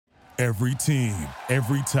Every team,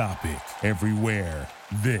 every topic, everywhere.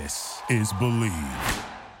 This is Believe.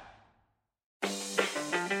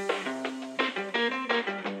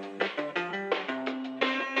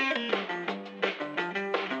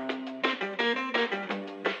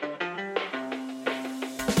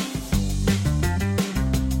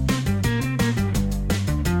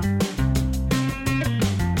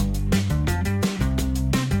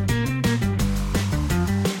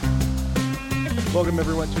 Welcome,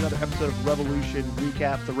 everyone, to another episode of Revolution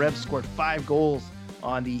Recap. The Revs scored 5 goals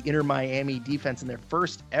on the Inter Miami defense in their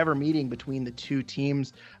first ever meeting between the two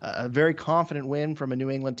teams. A very confident win from a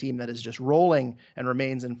New England team that is just rolling and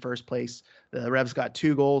remains in first place. The Revs got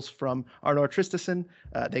 2 goals from Arnor Traustason.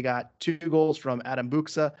 They got 2 goals from Adam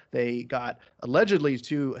Buksa. They got allegedly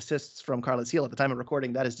 2 assists from Carlos Heel. At the time of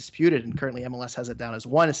recording, that is disputed, and currently MLS has it down as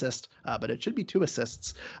 1 assist, but it should be 2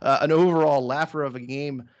 assists. An overall laugher of a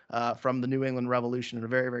game from the New England Revolution, and a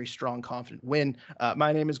very, very strong, confident win.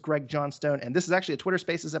 My name is Greg Johnstone, and this is actually a Twitter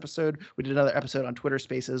Spaces episode. We did another episode on Twitter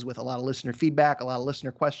Spaces with a lot of listener feedback, a lot of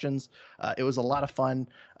listener questions. It was a lot of fun.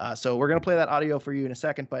 So we're going to play that audio for you in a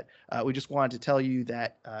second, but we just wanted to tell you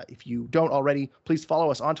that if you don't already, please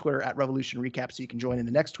follow us on Twitter at Revolution Recap so you can join in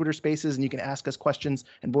the next Twitter Spaces and you can ask us questions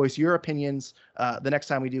and voice your opinions the next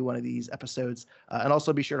time we do one of these episodes. And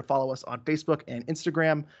also be sure to follow us on Facebook and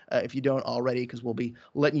Instagram if you don't already, because we'll be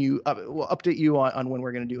letting you we'll update you on when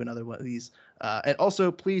we're going to do another one of these. And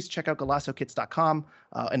also, please check out GalassoKits.com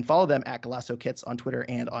and follow them at GalassoKits on Twitter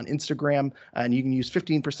and on Instagram. And you can use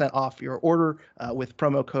 15% off your order with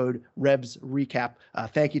promo code RevsRecap.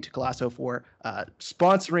 Thank you to Galasso for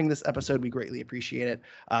sponsoring this episode. We greatly appreciate it.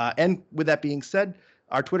 And with that being said,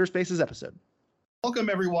 our Twitter Spaces episode.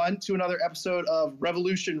 Welcome, everyone, to another episode of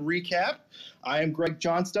Revolution Recap. I am Greg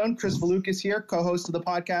Johnstone. Chris Valukas here, co-host of the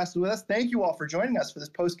podcast with us. Thank you all for joining us for this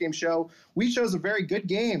post-game show. We chose a very good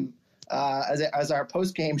game as our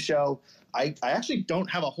post-game show. I actually don't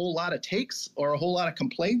have a whole lot of takes or a whole lot of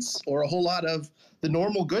complaints or a whole lot of the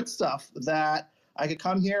normal good stuff that I could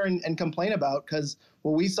come here and complain about, because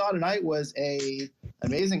what we saw tonight was a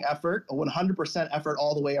amazing effort, a 100% effort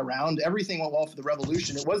all the way around. Everything went well for the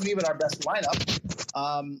Revolution. It wasn't even our best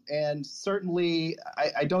lineup. And certainly,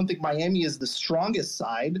 I don't think Miami is the strongest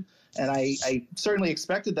side, and I certainly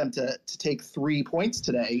expected them to take 3 points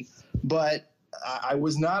today, but I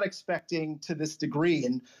was not expecting to this degree.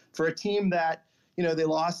 And for a team that, they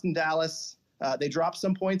lost in Dallas, they dropped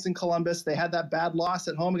some points in Columbus, they had that bad loss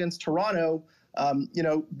at home against Toronto,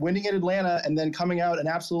 winning in Atlanta and then coming out and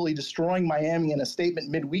absolutely destroying Miami in a statement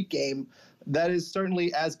midweek game, that is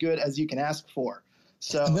certainly as good as you can ask for.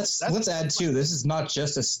 So let's add too, this is not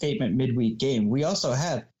just a statement midweek game. We also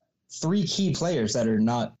have 3 key players that are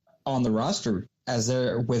not on the roster as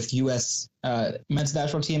they're with U.S. Men's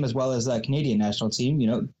national team as well as Canadian national team.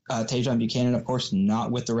 Tajon Buchanan, of course,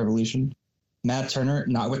 not with the Revolution. Matt Turner,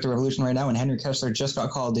 not with the Revolution right now, and Henry Kessler just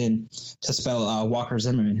got called in to spell Walker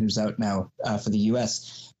Zimmerman, who's out now for the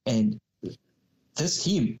U.S. And this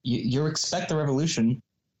team, you expect the Revolution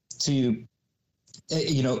to,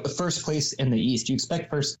 first place in the East. You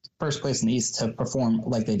expect first place in the East to perform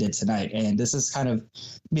like they did tonight, and this is kind of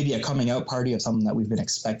maybe a coming out party of something that we've been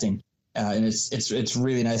expecting, and it's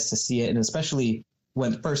really nice to see it, and especially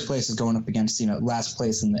when first place is going up against last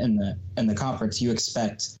place in the conference, you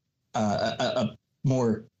expect a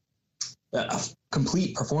more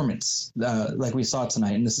complete performance like we saw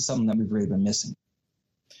tonight. And this is something that we've really been missing.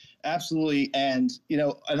 Absolutely. And,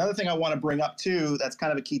 another thing I want to bring up, too, that's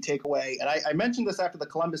kind of a key takeaway. And I mentioned this after the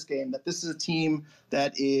Columbus game, that this is a team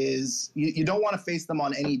that is you don't want to face them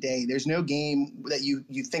on any day. There's no game that you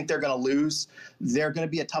think they're going to lose. They're going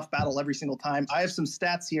to be a tough battle every single time. I have some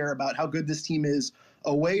stats here about how good this team is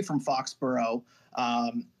away from Foxborough.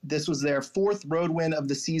 This was their 4th road win of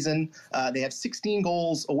the season. They have 16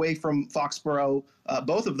 goals away from Foxborough.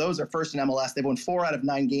 Both of those are first in MLS. They've won 4 out of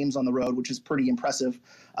 9 games on the road, which is pretty impressive.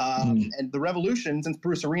 And the Revolution, since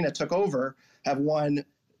Bruce Arena took over, have won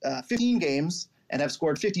 15 games and have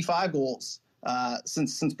scored 55 goals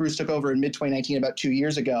since Bruce took over in mid-2019, about 2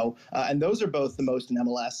 years ago. And those are both the most in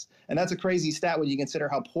MLS. And that's a crazy stat when you consider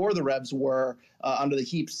how poor the Revs were under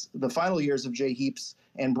the final years of Jay Heaps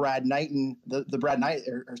and Brad Knighton, the Brad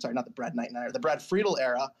Friedel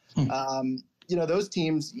era. Those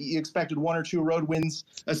teams, you expected 1 or 2 road wins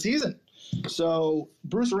a season. So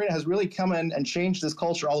Bruce Arena has really come in and changed this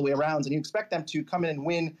culture all the way around, and you expect them to come in and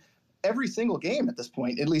win every single game at this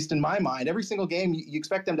point, at least in my mind. Every single game, you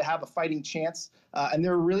expect them to have a fighting chance, and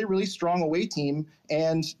they're a really, really strong away team,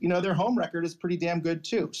 and their home record is pretty damn good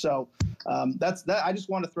too. So that's that. I just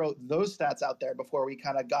want to throw those stats out there before we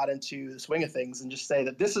kind of got into the swing of things, and just say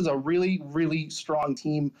that this is a really, really strong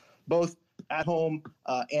team both at home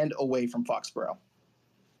and away from Foxborough.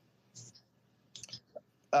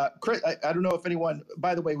 Chris, I don't know if anyone,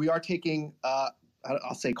 by the way, we are taking,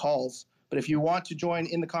 I'll say calls, but if you want to join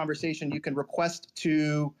in the conversation, you can request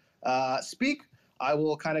to speak. I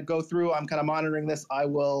will kind of go through, I'm kind of monitoring this. I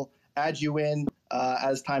will add you in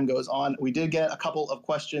as time goes on. We did get a couple of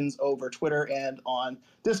questions over Twitter and on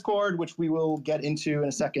Discord, which we will get into in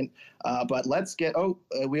a second. But let's get,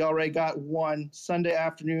 we already got one. Sunday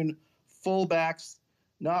afternoon fullbacks,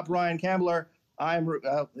 not Brian Campbell.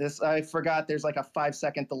 I forgot there's like a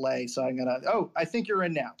 5-second delay. So I'm going to, I think you're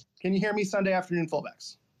in now. Can you hear me, Sunday afternoon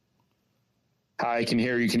fullbacks? Hi, I can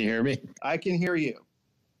hear you. Can you hear me? I can hear you.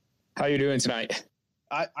 How you doing tonight?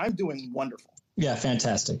 I'm doing wonderful. Yeah,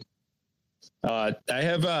 fantastic. I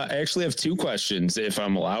actually have 2 questions, if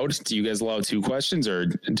I'm allowed. Do you guys allow 2 questions, or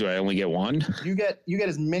do I only get 1? You get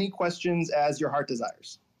as many questions as your heart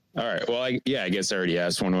desires. All right. Well, I guess I already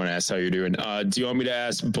asked one when I asked how you're doing. Do you want me to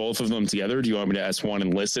ask both of them together? Or do you want me to ask one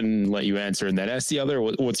and listen and let you answer and then ask the other?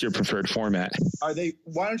 What's your preferred format?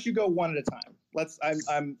 Why don't you go one at a time?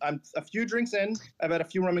 I'm a few drinks in. I've had a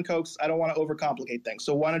few rum and cokes. I don't want to overcomplicate things.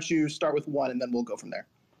 So why don't you start with one and then we'll go from there.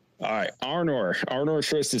 All right, Arnor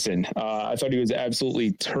Traustason. I thought he was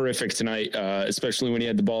absolutely terrific tonight, especially when he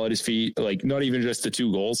had the ball at his feet. Like, not even just the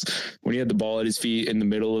 2 goals, when he had the ball at his feet in the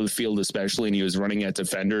middle of the field, especially, and he was running at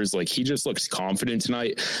defenders. Like, he just looks confident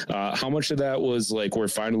tonight. How much of that was like we're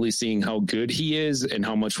finally seeing how good he is, and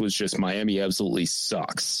how much was just Miami absolutely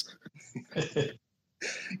sucks?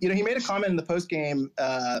 He made a comment in the post-game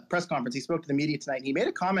press conference. He spoke to the media tonight, and he made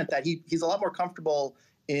a comment that he's a lot more comfortable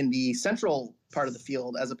in the central part of the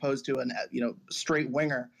field as opposed to an straight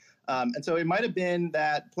winger. And so it might have been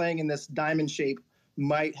that playing in this diamond shape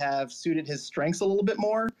might have suited his strengths a little bit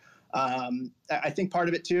more. I think part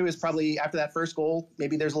of it too is probably after that first goal,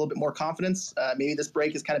 maybe there's a little bit more confidence. Maybe this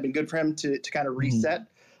break has kind of been good for him to kind of reset.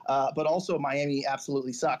 But also Miami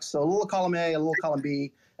absolutely sucks. So a little column A, a little column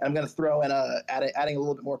B, and I'm going to throw in adding a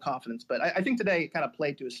little bit more confidence. But I think today it kind of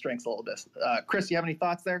played to his strengths a little bit. Chris, you have any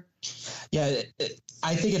thoughts there? Yeah,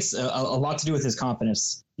 I think it's a lot to do with his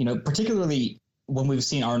confidence, particularly when we've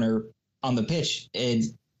seen Arner on the pitch and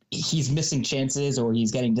he's missing chances or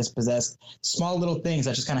he's getting dispossessed. Small little things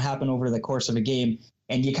that just kind of happen over the course of a game.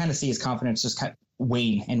 And you kind of see his confidence just kind of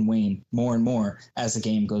wane and wane more and more as the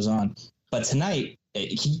game goes on. But tonight,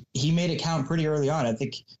 he made it count pretty early on. I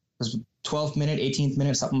think it was 12th minute, 18th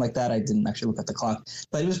minute, something like that. I didn't actually look at the clock,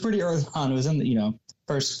 but it was pretty early on. It was in the,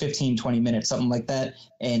 first 15, 20 minutes, something like that.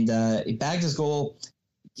 And he bagged his goal.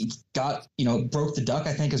 He got, broke the duck,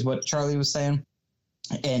 I think is what Charlie was saying.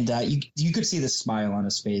 And you could see the smile on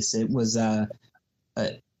his face. It was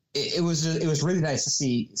it was really nice to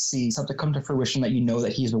see something come to fruition that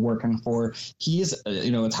that he's been working for. He is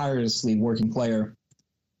a tirelessly working player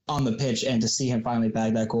on the pitch, and to see him finally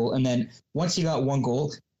bag that goal. And then once he got one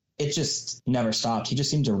goal, it just never stopped. He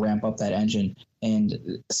just seemed to ramp up that engine,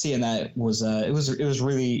 and seeing that was it was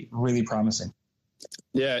really, really promising.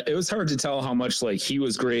 Yeah, it was hard to tell how much like he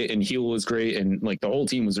was great and Heel was great and like the whole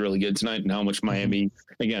team was really good tonight, and how much Miami,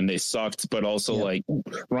 again, they sucked, but also like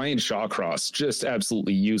Ryan Shawcross, just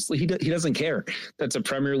absolutely useless. He doesn't care. That's a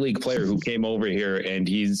Premier League player who came over here and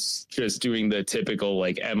he's just doing the typical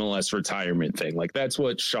like MLS retirement thing. Like that's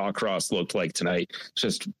what Shawcross looked like tonight.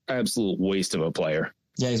 Just absolute waste of a player.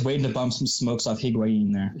 Yeah, he's waiting to bump some smokes off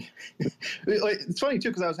Higuain there. It's funny too,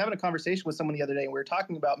 because I was having a conversation with someone the other day and we were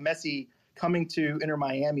talking about Messi coming to Inter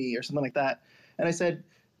Miami or something like that. And I said,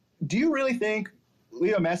 do you really think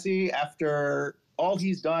Leo Messi, after all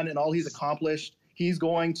he's done and all he's accomplished, he's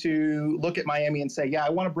going to look at Miami and say, yeah, I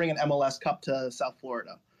want to bring an MLS Cup to South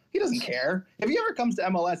Florida? He doesn't care. If he ever comes to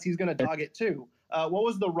MLS, he's going to dog it too. What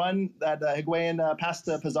was the run that Higuain passed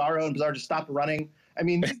to Pizarro and Pizarro just stopped running? I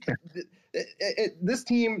mean, this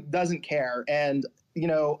team doesn't care. And,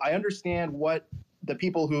 I understand what the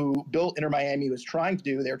people who built Inter Miami was trying to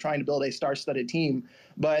do. They were trying to build a star-studded team,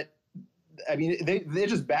 but I mean, they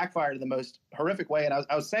just backfired in the most horrific way. And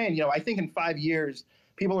I was saying, I think in 5 years,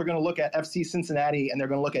 people are going to look at FC Cincinnati and they're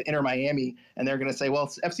going to look at Inter Miami and they're going to say, well,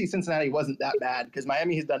 FC Cincinnati wasn't that bad because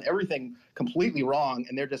Miami has done everything completely wrong.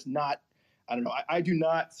 And they're just not, I don't know. I do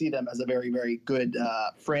not see them as a very, very good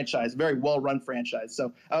franchise, very well-run franchise.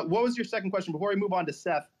 So what was your second question? Before we move on to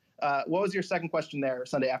Seth, what was your second question there,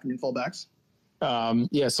 Sunday afternoon fullbacks?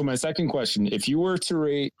 So my second question, if you were to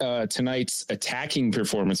rate tonight's attacking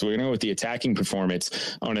performance, we're going to go with the attacking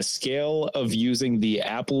performance on a scale of using the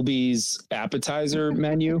Applebee's appetizer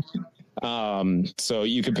menu. So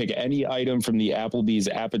you could pick any item from the Applebee's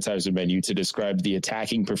appetizer menu to describe the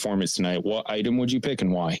attacking performance tonight. What item would you pick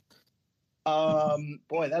and why?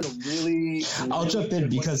 Boy, that's a really. I'll jump in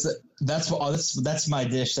because that's my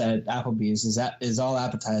dish at Applebee's is all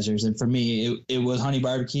appetizers, and for me it was honey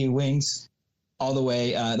barbecue wings all the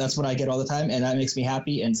way. That's what I get all the time, and that makes me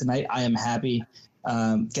happy. And tonight I am happy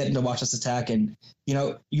getting to watch this attack. And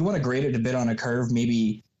you want to grade it a bit on a curve,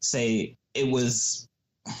 maybe say it was,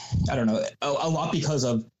 I don't know, a lot because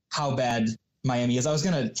of how bad Miami is. I was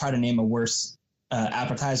gonna try to name a worse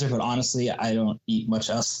appetizer, but honestly, I don't eat much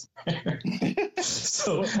else.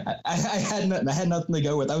 So I had nothing to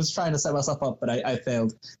go with. I was trying to set myself up, but I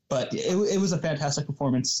failed. But it was a fantastic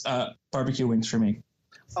performance. Barbecue wings for me.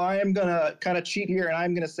 I am going to kind of cheat here, and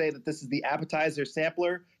I'm going to say that this is the appetizer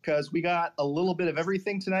sampler because we got a little bit of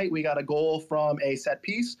everything tonight. We got a goal from a set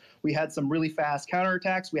piece. We had some really fast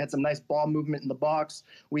counterattacks. We had some nice ball movement in the box.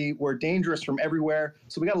 We were dangerous from everywhere.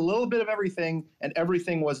 So we got a little bit of everything, and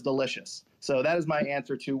everything was delicious. So that is my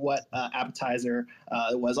answer to what appetizer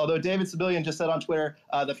it was. Although David Sibilian just said on Twitter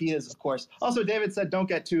that he is, of course. Also, David said, don't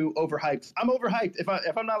get too overhyped. I'm overhyped.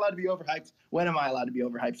 If I'm not allowed to be overhyped, when am I allowed to be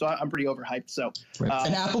overhyped? So I'm pretty overhyped. So right.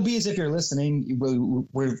 And Applebee's, if you're listening,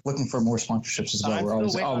 we're looking for more sponsorships as well. I'm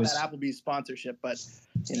still waiting on that Applebee's sponsorship, but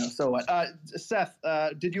so what? Seth,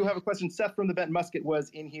 did you have a question? Seth from the Bent Musket was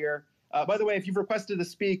in here. By the way, if you've requested to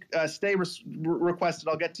speak, stay requested.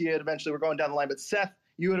 I'll get to you eventually. We're going down the line. But Seth,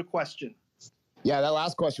 you had a question. Yeah, that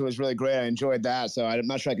last question was really great. I enjoyed that, so I'm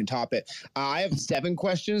not sure I can top it. I have 7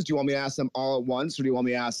 questions. Do you want me to ask them all at once, or do you want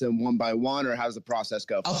me to ask them one by one, or how does the process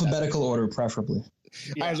go? Alphabetical order, preferably.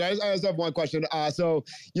 Yeah. I just have one question. So,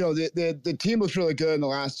 the team looks really good in the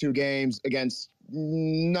last 2 games against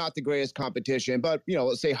not the greatest competition, but,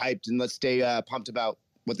 let's stay hyped and let's stay pumped about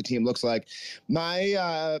what the team looks like.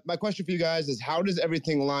 My question for you guys is, how does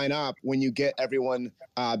everything line up when you get everyone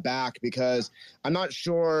back? Because I'm not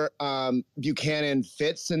sure Buchanan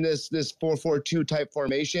fits in this 4-4-2 type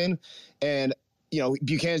formation, and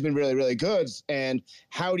Buchanan's been really, really good. And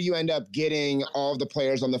how do you end up getting all of the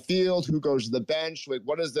players on the field? Who goes to the bench?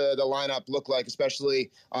 What does the lineup look like,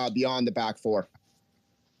 especially beyond the back 4?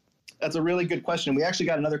 That's a really good question. We actually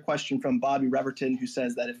got another question from Bobby Reverton, who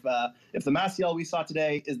says that if the Maciel we saw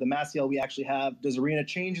today is the Maciel we actually have, does Arena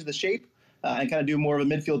change the shape and kind of do more of a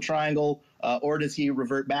midfield triangle, or does he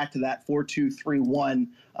revert back to that 4-2-3-1?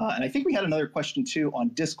 And I think we had another question, too, on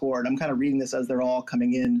Discord. I'm kind of reading this as they're all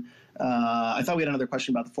coming in. I thought we had another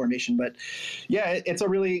question about the formation. But, yeah, it's a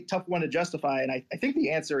really tough one to justify. And I think the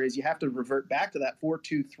answer is you have to revert back to that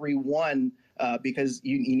 4-2-3-1 because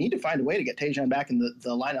you need to find a way to get Tajon back in the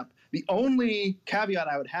lineup. The only caveat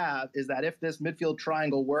I would have is that if this midfield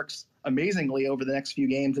triangle works amazingly over the next few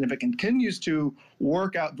games, and if it continues to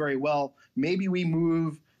work out very well, maybe we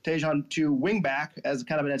move Tajon to wingback as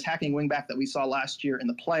kind of an attacking wingback that we saw last year in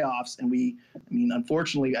the playoffs. And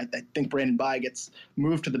unfortunately, I think Brandon Bai gets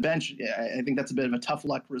moved to the bench. I think that's a bit of a tough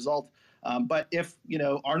luck result. But if,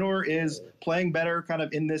 Arnor is playing better kind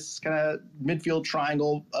of in this kind of midfield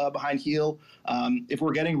triangle behind heel, if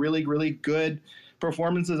we're getting really, really good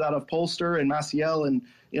performances out of Polster and Maciel, and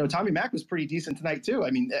Tommy Mack was pretty decent tonight too.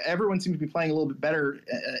 I mean, everyone seems to be playing a little bit better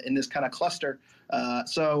in this kind of cluster.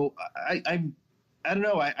 So I don't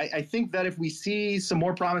know. I think that if we see some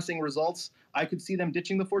more promising results, I could see them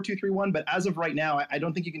ditching the 4-2-3-1. But as of right now, I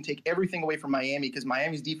don't think you can take everything away from Miami because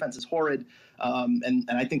Miami's defense is horrid, and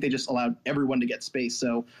I think they just allowed everyone to get space.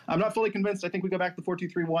 So I'm not fully convinced. I think we go back to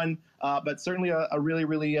 4-2-3-1, but certainly a really,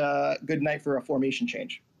 really good night for a formation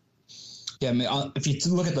change. Yeah, I mean, if you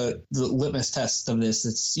look at the litmus test of this,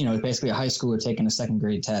 it's basically a high schooler taking a second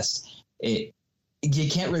grade test. You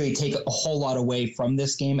can't really take a whole lot away from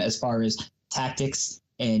this game as far as tactics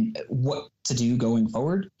and what to do going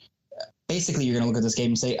forward. Basically, you're going to look at this game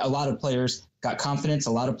and say a lot of players got confidence,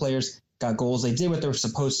 a lot of players got goals. They did what they were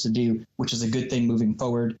supposed to do, which is a good thing moving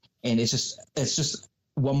forward. And it's just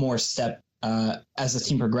one more step as the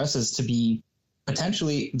team progresses to be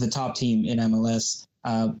potentially the top team in MLS.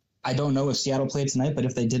 I don't know if Seattle played tonight, but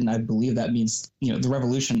if they didn't, I believe that means, the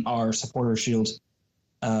Revolution are Supporter Shield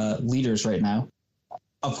leaders right now.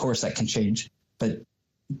 Of course, that can change, but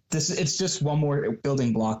it's just one more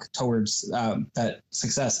building block towards that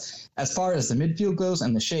success. As far as the midfield goes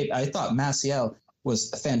and the shape, I thought Maciel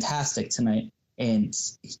was fantastic tonight and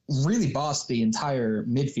really bossed the entire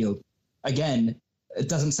midfield. Again, it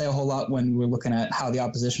doesn't say a whole lot when we're looking at how the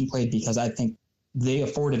opposition played because I think they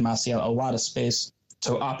afforded Maciel a lot of space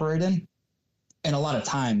to operate in and a lot of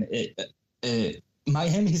time.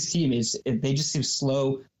 Miami's team they just seem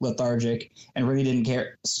slow, lethargic, and really didn't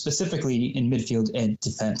care, specifically in midfield and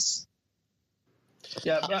defense.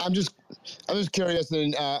 Yeah, I'm just curious,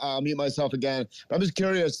 and I'll mute myself again. But I'm just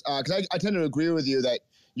curious because I tend to agree with you that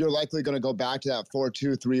you're likely going to go back to that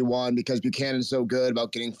 4-2-3-1 because Buchanan's so good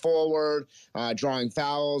about getting forward, drawing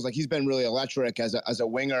fouls. Like, he's been really electric as a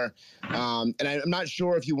winger. And I'm not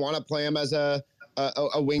sure if you want to play him as a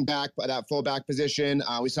wing back, that full back position.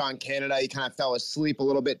 We saw in Canada, he kind of fell asleep a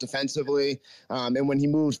little bit defensively. And when he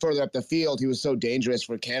moved further up the field, he was so dangerous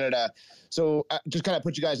for Canada. So just kind of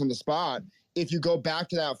put you guys on the spot. If you go back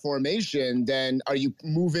to that formation, then are you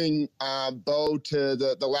moving Bo to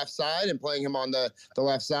the left side and playing him on the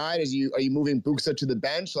left side? Are you moving Buksa to the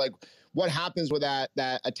bench? Like, what happens with that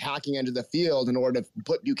attacking end of the field in order to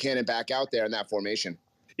put Buchanan back out there in that formation?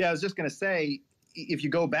 Yeah, I was just going to say, if you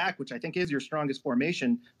go back, which I think is your strongest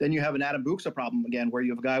formation, then you have an Adam Buksa problem again, where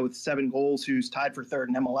you have a guy with 7 goals who's tied for third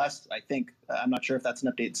in MLS. I think, I'm not sure if that's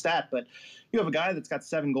an updated stat, but you have a guy that's got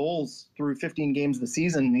 7 goals through 15 games of the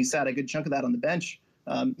season, and he's had a good chunk of that on the bench.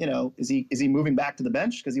 Is he moving back to the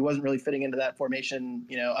bench because he wasn't really fitting into that formation?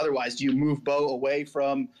 Otherwise, do you move Bo away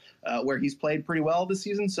from where he's played pretty well this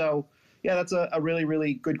season? So, yeah, that's a really,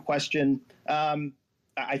 really good question.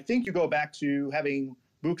 I think you go back to having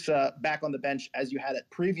Buksa back on the bench as you had it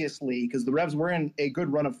previously, because the Revs were in a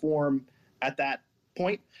good run of form at that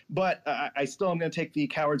point. But I still am going to take the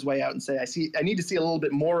coward's way out and say I need to see a little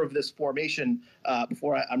bit more of this formation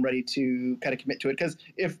before I'm ready to kind of commit to it. Because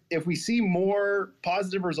if we see more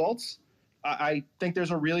positive results, I think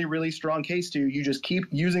there's a really, really strong case to you just keep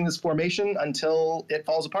using this formation until it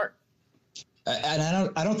falls apart. And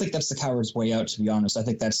I don't think that's the coward's way out, to be honest. I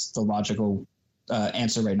think that's the logical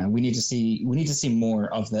answer right now. We need to see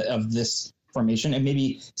more of this formation and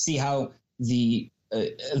maybe see how the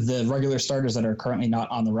regular starters that are currently not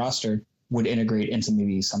on the roster would integrate into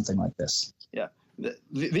maybe something like this. Yeah.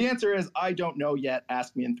 The answer is I don't know yet.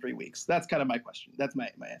 Ask me in 3 weeks. That's kind of my question. That's my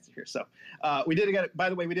answer here. So we did get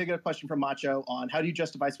a question from Macho on how do you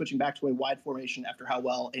justify switching back to a wide formation after how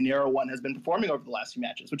well a narrow one has been performing over the last few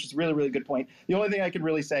matches, which is a really, really good point. The only thing I can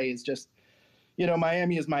really say is just,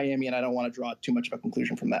 Miami is Miami, and I don't want to draw too much of a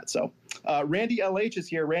conclusion from that. So Randy LH is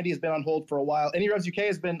here. Randy has been on hold for a while. Any Revs UK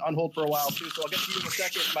has been on hold for a while, too, so I'll get to you in a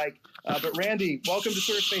second, Mike. But Randy, welcome to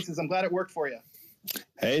Twitter Spaces. I'm glad it worked for you.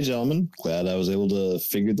 Hey, gentlemen. Glad I was able to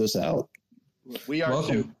figure this out. We are,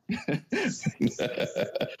 welcome. Too.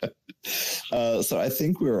 So I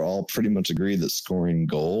think we're all pretty much agreed that scoring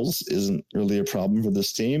goals isn't really a problem for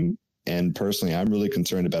this team. And personally, I'm really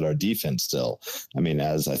concerned about our defense still. I mean,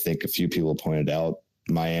 as I think a few people pointed out,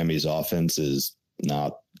 Miami's offense is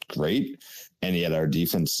not great, and yet our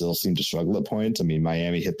defense still seemed to struggle at points. I mean,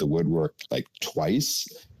 Miami hit the woodwork like twice,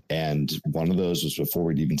 and one of those was before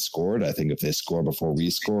we'd even scored. I think if they score before we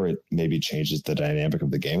score, it maybe changes the dynamic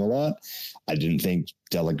of the game a lot. I didn't think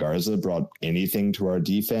De La Garza brought anything to our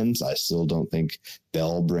defense. I still don't think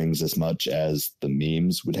Bell brings as much as the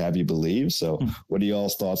memes would have you believe. So what are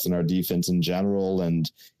y'all's thoughts on our defense in general,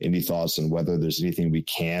 and any thoughts on whether there's anything we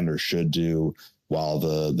can or should do while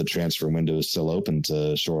the transfer window is still open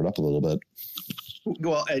to shore it up a little bit?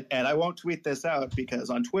 Well, and I won't tweet this out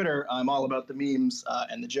because on Twitter, I'm all about the memes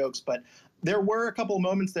and the jokes, but there were a couple of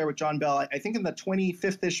moments there with John Bell. I think in the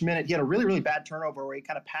 25th-ish minute, he had a really, really bad turnover where he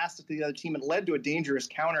kind of passed it to the other team and led to a dangerous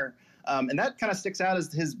counter. And that kind of sticks out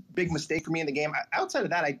as his big mistake for me in the game. Outside of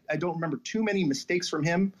that, I don't remember too many mistakes from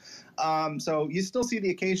him. So you still see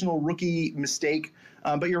the occasional rookie mistake.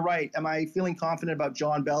 But you're right. Am I feeling confident about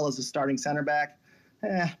John Bell as a starting center back?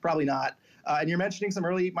 Probably not. And you're mentioning some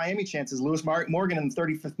early Miami chances. Lewis Morgan in the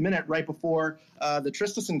 35th minute, right before the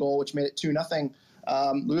Tristison goal, which made it 2-0.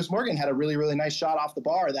 Lewis Morgan had a really, really nice shot off the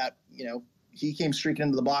bar that, he came streaking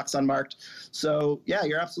into the box unmarked. So, yeah,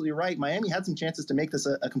 you're absolutely right. Miami had some chances to make this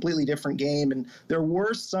a completely different game. And there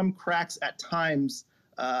were some cracks at times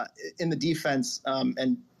in the defense.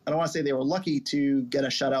 And I don't want to say they were lucky to get a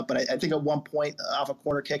shutout, but I think at one point off a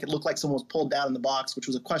corner kick, it looked like someone was pulled down in the box, which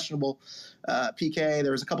was a questionable PK.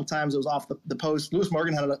 There was a couple times it was off the post. Lewis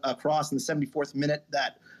Morgan had a cross in the 74th minute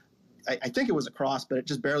that I think it was a cross, but it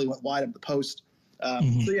just barely went wide of the post.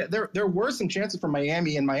 So, yeah, there were some chances for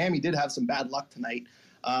Miami, and Miami did have some bad luck tonight.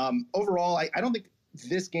 Overall, I don't think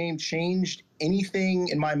this game changed anything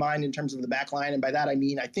in my mind in terms of the back line, and by that I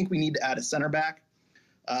mean I think we need to add a center back.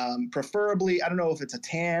 Preferably, I don't know if it's a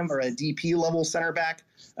TAM or a DP level center back,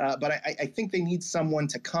 but I think they need someone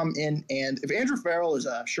to come in. And if Andrew Farrell is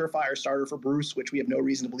a surefire starter for Bruce, which we have no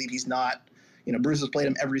reason to believe he's not, Bruce has played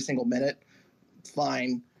him every single minute,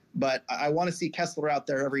 fine. But I want to see Kessler out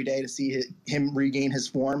there every day to see him regain his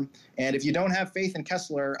form. And if you don't have faith in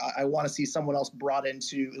Kessler, I want to see someone else brought in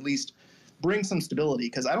to at least bring some stability,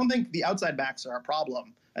 because I don't think the outside backs are a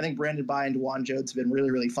problem. I think Brandon Bye and DeJuan Jones have been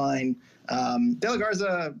really, really fine. De La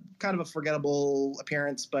Garza, kind of a forgettable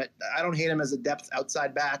appearance, but I don't hate him as a depth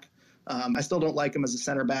outside back. I still don't like him as a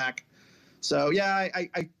center back. So yeah,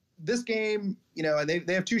 I this game,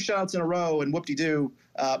 they have 2 shutouts in a row and whoop-de-doo.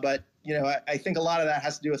 But I think a lot of that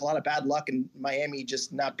has to do with a lot of bad luck and Miami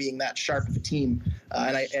just not being that sharp of a team.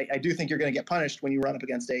 And I do think you're going to get punished when you run up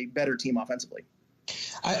against a better team offensively.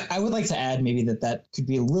 I would like to add maybe that could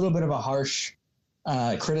be a little bit of a harsh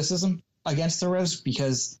criticism against the Revs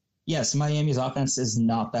because, yes, Miami's offense is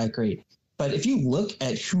not that great. But if you look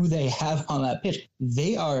at who they have on that pitch,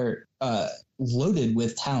 they are loaded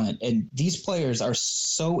with talent. And these players are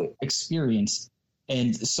so experienced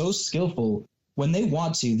and so skillful. When they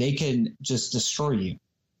want to, they can just destroy you.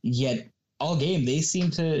 Yet all game, they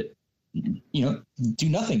seem to, do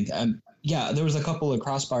nothing. There was a couple of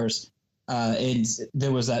crossbars. And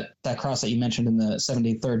there was that cross that you mentioned in the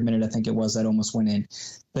 73rd minute, I think it was, that almost went in.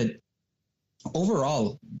 But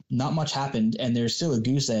overall, not much happened, and there's still a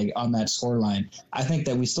goose egg on that scoreline. I think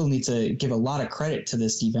that we still need to give a lot of credit to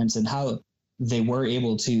this defense and how they were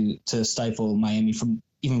able to stifle Miami from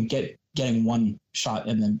even getting one shot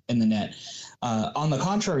in the net. On the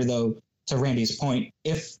contrary, though, to Randy's point,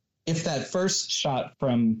 if that first shot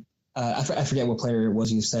from I forget what player it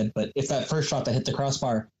was you said, but if that first shot that hit the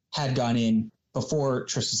crossbar had gone in before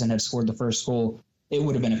Tristan had scored the first goal, it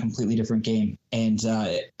would have been a completely different game. And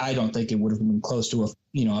I don't think it would have been close to a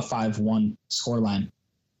 5-1 scoreline.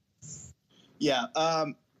 Yeah.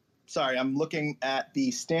 Sorry, I'm looking at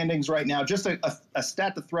the standings right now. Just a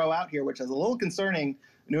stat to throw out here, which is a little concerning.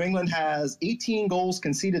 New England has 18 goals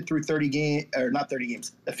conceded through 15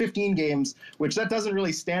 games, which that doesn't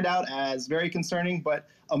really stand out as very concerning. But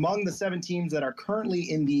among the 7 teams that are currently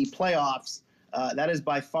in the playoffs, that is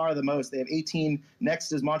by far the most. They have 18.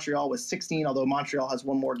 Next is Montreal with 16, although Montreal has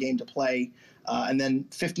one more game to play. And then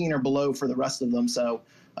 15 or below for the rest of them. So,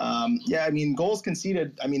 goals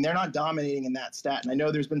conceded, they're not dominating in that stat. And I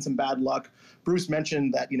know there's been some bad luck. Bruce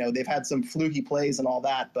mentioned that, they've had some fluky plays and all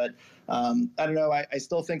that. But I don't know. I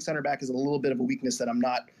still think center back is a little bit of a weakness that I'm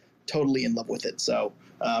not totally in love with it. So,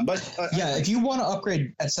 if you want to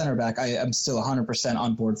upgrade at center back, I am still 100%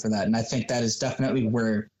 on board for that. And I think that is definitely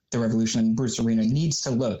where the Revolution and Bruce Arena needs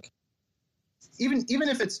to look. Even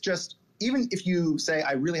if you say,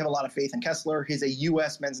 I really have a lot of faith in Kessler, he's a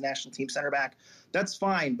U.S. men's national team center back, that's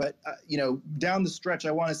fine. But, down the stretch,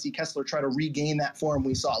 I want to see Kessler try to regain that form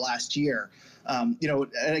we saw last year. And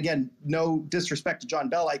again, no disrespect to John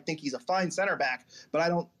Bell. I think he's a fine center back, but I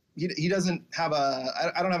don't have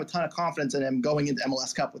a ton of confidence in him going into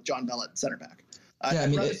MLS Cup with John Bell at center back.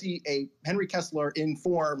 I'd rather see a Henry Kessler in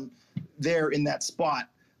form there in that spot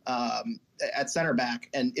at center back.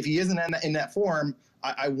 And if he isn't in that form,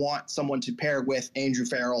 I want someone to pair with Andrew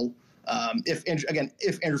Farrell. If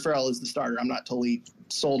Andrew Farrell is the starter, I'm not totally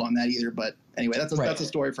sold on that either. But anyway, that's a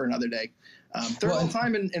story for another day. Third all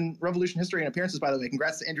time in Revolution history and appearances, by the way.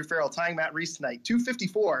 Congrats to Andrew Farrell tying Matt Reese tonight,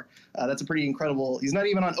 254. That's a pretty incredible. He's not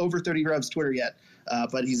even on over 30 Revs Twitter yet,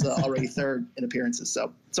 but he's already third in appearances.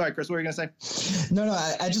 So sorry, Chris, what were you going to say? No,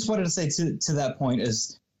 I just wanted to say to that point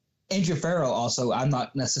is Andrew Farrell also, I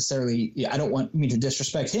don't want me to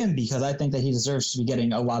disrespect him because I think that he deserves to be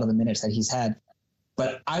getting a lot of the minutes that he's had.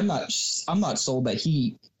 But I'm not sold that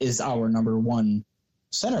he is our number one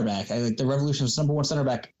center back. I think the Revolution's number one center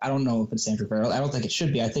back. I don't know if it's Andrew Farrell. I don't think it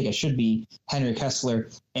should be. I think it should be Henry Kessler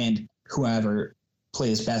and whoever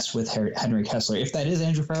plays best with Henry Kessler. If that is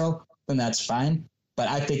Andrew Farrell, then that's fine. But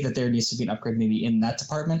I think that there needs to be an upgrade maybe in that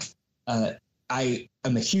department. I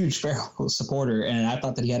am a huge Farrell supporter, and I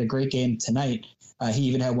thought that he had a great game tonight. He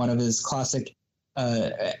even had one of his classic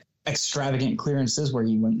extravagant clearances where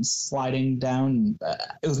he went sliding down.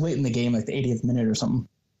 It was late in the game, like the 80th minute or something.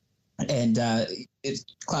 And it's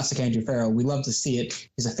classic Andrew Farrell. We love to see it.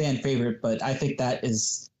 He's a fan favorite, but I think that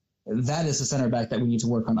is a center back that we need to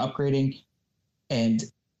work on upgrading and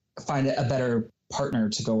find a better partner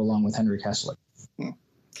to go along with Henry Kessler.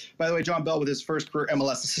 By the way, John Bell with his first career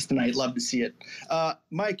MLS assist tonight. Love to see it.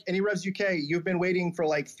 Mike, any Revs UK? You've been waiting for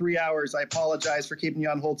like 3 hours. I apologize for keeping you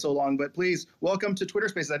on hold so long, but please welcome to Twitter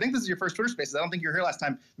Spaces. I think this is your first Twitter Spaces. I don't think you were here last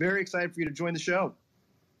time. Very excited for you to join the show.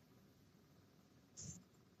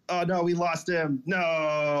 Oh, no, we lost him.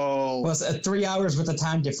 No. Well, it's 3 hours with the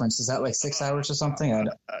time difference. Is that like 6 hours or something?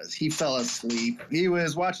 He fell asleep. He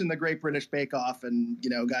was watching the Great British Bake Off and,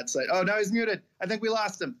 got said, oh, now he's muted. I think we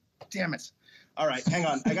lost him. Damn it. All right, hang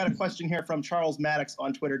on. I got a question here from Charles Maddox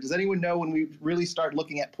on Twitter. Does anyone know when we really start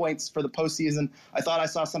looking at points for the postseason? I thought I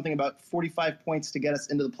saw something about 45 points to get us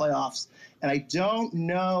into the playoffs, and I don't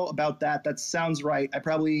know about that. That sounds right. I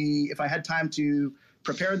probably, if I had time to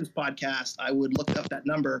prepare this podcast, I would look up that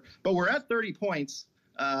number. But we're at 30 points.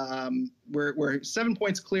 We're 7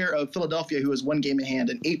 points clear of Philadelphia, who has 1 game in hand,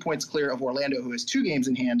 and 8 points clear of Orlando, who has 2 games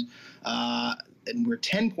in hand. And we're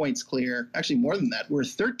 10 points clear. Actually, more than that. We're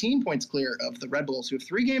 13 points clear of the Red Bulls, who have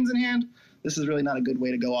 3 games in hand. This is really not a good way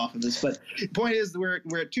to go off of this. But the point is, we're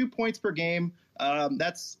at 2 points per game.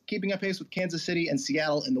 That's keeping up pace with Kansas City and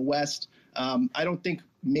Seattle in the West. I don't think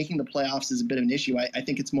making the playoffs is a bit of an issue. I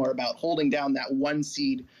think it's more about holding down that 1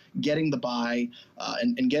 seed, getting the bye,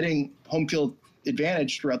 and getting home field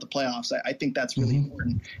advantage throughout the playoffs. I think that's really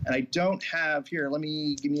important. And I don't have here.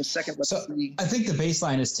 Give me a second. Let's see. I think the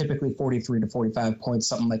baseline is typically 43 to 45 points,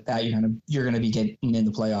 something like that. You're gonna be getting in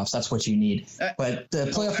the playoffs. That's what you need. But the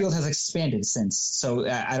playoff field has expanded since, so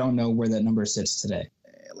I don't know where that number sits today.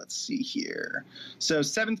 Let's see here. So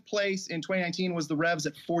 7th place in 2019 was the Revs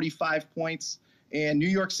at 45 points. And New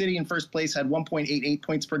York City in first place had 1.88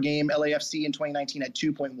 points per game. LAFC in 2019 had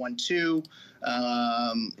 2.12.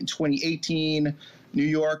 In 2018, New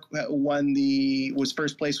York was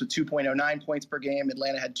first place with 2.09 points per game.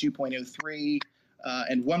 Atlanta had 2.03,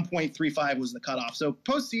 and 1.35 was the cutoff. So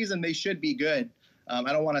postseason, they should be good.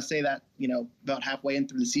 I don't want to say that, about halfway in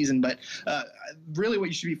through the season, but really what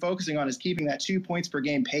you should be focusing on is keeping that 2 points per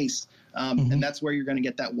game pace. And that's where you're going to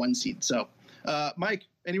get that 1 seed. So, Mike,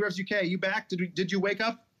 any Revs UK, you back? Did you wake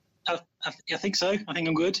up? I think so. I think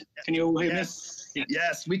I'm good. Can you all hear me? Yeah.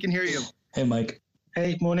 Yes, we can hear you. Hey, Mike.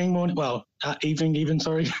 Hey, morning. Well, evening even,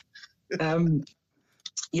 sorry.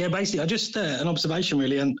 Basically, I just an observation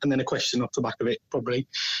really, and then a question off the back of it probably.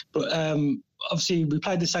 But obviously, we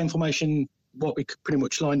played the same formation, what we pretty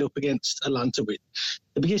much lined up against Atlanta with.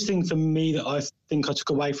 The biggest thing for me that I think I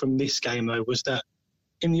took away from this game, though, was that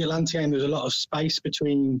in the Atlanta game, there was a lot of space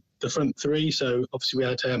between the front 3. So obviously we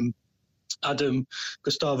had Adam,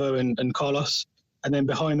 Gustavo and Carlos. And then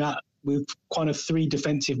behind that, with kind of 3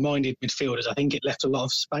 defensive-minded midfielders, I think it left a lot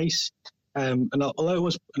of space. And although it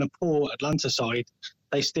was a poor Atlanta side,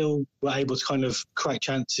 they still were able to kind of create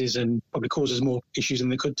chances and probably cause us more issues than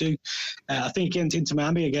they could do. I think against Inter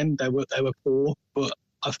Miami, again, they were poor. But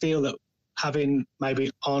I feel that having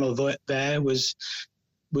maybe Arnold there was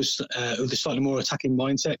with a slightly more attacking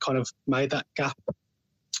mindset kind of made that gap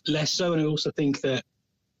less so. And I also think that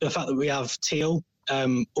the fact that we have Teal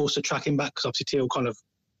also tracking back, because obviously Teal kind of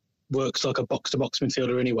works like a box-to-box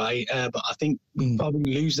midfielder anyway. But I think we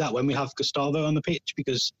probably lose that when we have Gustavo on the pitch,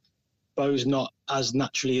 because Bo's not as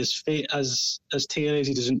naturally as fit as Teal is.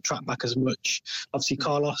 He doesn't track back as much. Obviously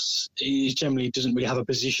Carlos, he generally doesn't really have a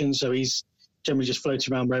position, so he's generally just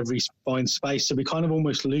floating around wherever he finds space. So we kind of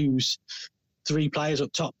almost lose 3 players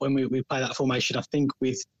up top when we play that formation. I think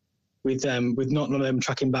with not none of them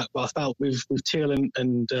tracking back, but I felt with Teal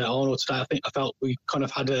and Arnold today, I felt we kind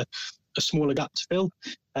of had a smaller gap to fill.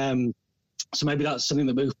 So maybe that's something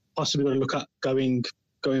that we're possibly going to look at going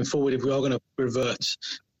forward if we are going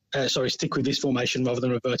to stick with this formation rather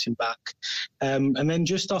than reverting back. And then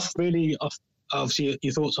just off obviously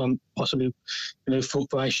your thoughts on possibly,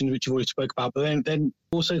 formations, which you've already spoke about, but then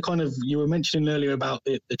also kind of, you were mentioning earlier about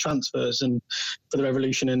the transfers and for the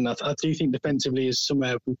Revolution. And I do think defensively is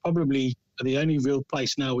somewhere we probably are the only real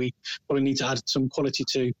place now we probably need to add some quality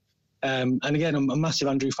to. And again, I'm a massive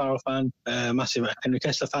Andrew Farrell fan, massive Henry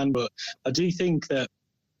Kessler fan, but I do think that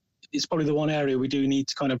it's probably the one area we do need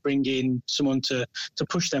to kind of bring in someone to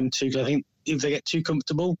push them to. Because I think if they get too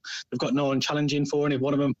comfortable, they've got no one challenging for, and if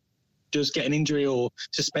one of them does get an injury or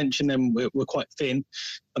suspension, then we're quite thin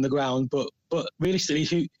on the ground. But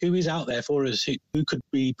realistically, who is out there for us? Who could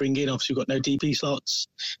we bring in? Obviously, we've got no DP slots.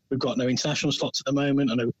 We've got no international slots at the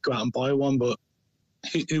moment. I know we could go out and buy one, but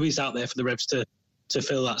who is out there for the Revs to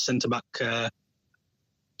fill that centre-back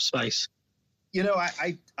space?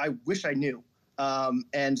 I wish I knew.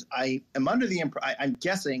 And I am under the impression, I'm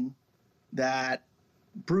guessing that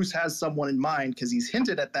Bruce has someone in mind, because he's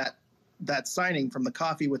hinted at that signing from the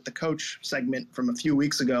Coffee with the Coach segment from a few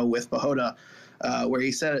weeks ago with Bahota, where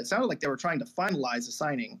he said it sounded like they were trying to finalize a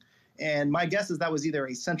signing. And my guess is that was either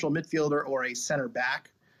a central midfielder or a center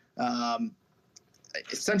back.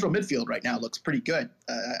 Central midfield right now looks pretty good.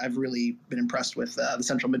 I've really been impressed with the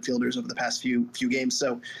central midfielders over the past few games.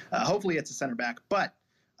 So hopefully it's a center back. But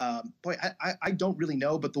I don't really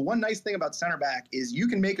know. But the one nice thing about center back is you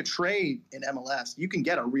can make a trade in MLS. You can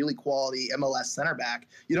get a really quality MLS center back.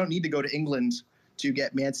 You don't need to go to England to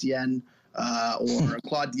get Mancien or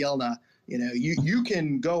Claude Dielna. You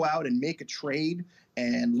can go out and make a trade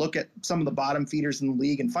and look at some of the bottom feeders in the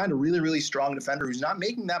league and find a really, really strong defender who's not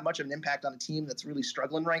making that much of an impact on a team that's really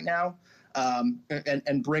struggling right now,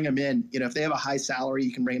 and bring him in. If they have a high salary,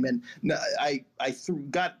 you can bring him in. No, I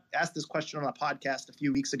got asked this question on a podcast a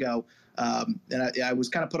few weeks ago, and I was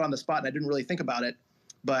kind of put on the spot and I didn't really think about it.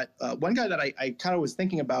 But one guy that I kind of was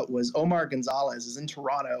thinking about was Omar Gonzalez is in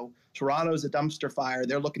Toronto. Toronto's a dumpster fire.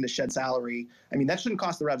 They're looking to shed salary. I mean, that shouldn't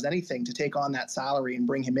cost the Revs anything to take on that salary and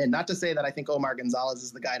bring him in. Not to say that I think Omar Gonzalez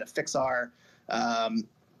is the guy to fix our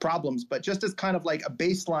problems, but just as kind of like a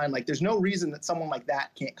baseline, like there's no reason that someone like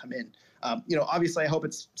that can't come in. Obviously I hope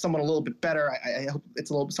it's someone a little bit better. I hope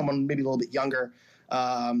it's someone maybe a little bit younger.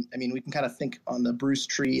 I mean, we can kind of think on the Bruce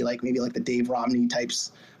tree, like maybe like the Dave Romney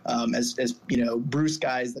types, as Bruce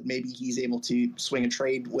guys that maybe he's able to swing a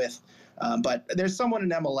trade with. But there's someone in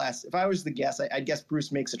MLS. If I was to guess, I'd guess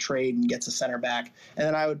Bruce makes a trade and gets a center back. And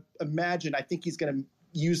then I would imagine, I think he's going to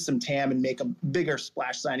use some TAM and make a bigger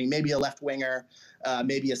splash signing, maybe a left winger,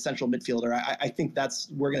 maybe a central midfielder. I think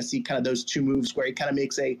we're going to see kind of those two moves where he kind of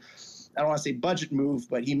makes I don't want to say budget move,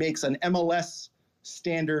 but he makes an MLS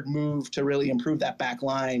standard move to really improve that back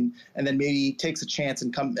line, and then maybe takes a chance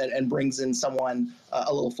and brings in someone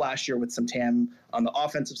a little flashier with some TAM on the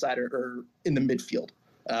offensive side or in the midfield.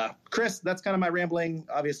 Chris, that's kind of my rambling.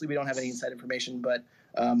 Obviously, we don't have any inside information, but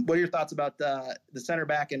what are your thoughts about the center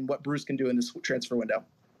back and what Bruce can do in this transfer window?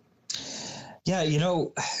 Yeah,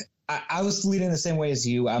 I was leading the same way as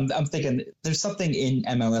you. I'm thinking there's something in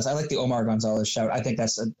MLS. I like the Omar Gonzalez shout. I think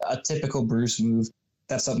that's a typical Bruce move.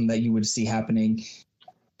 That's something that you would see happening.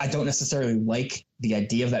 I don't necessarily like the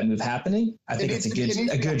idea of that move happening. I think it's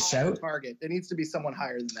a good shout. Target. It needs to be someone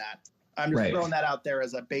higher than that. I'm just throwing that out there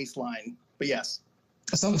as a baseline. But yes,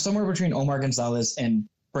 somewhere between Omar Gonzalez and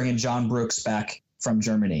bringing John Brooks back from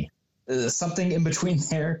Germany. Something in between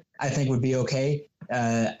there, I think, would be okay.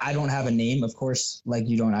 I don't have a name, of course, like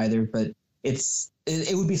you don't either, but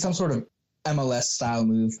it would be some sort of MLS style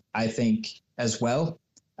move, I think, as well.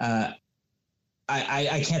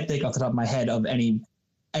 I can't think off the top of my head of any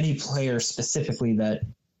player specifically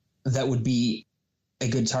that would be a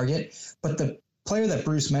good target. But the player that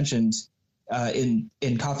Bruce mentioned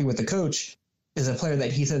in Coffee with the Coach is a player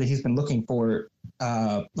that he said that he's been looking for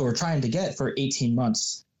or trying to get for 18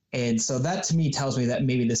 months. And so that to me tells me that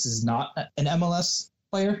maybe this is not an MLS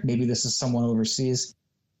player. Maybe this is someone overseas.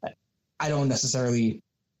 I don't necessarily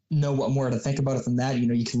know what more to think about it than that.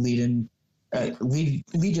 You can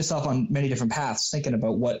lead yourself on many different paths thinking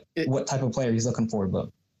about what type of player he's looking for.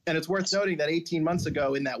 And it's worth noting that 18 months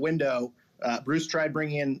ago in that window, Bruce tried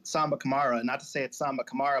bringing in Samba Kamara. Not to say it's Samba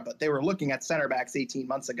Kamara, but they were looking at center backs 18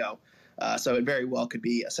 months ago. So it very well could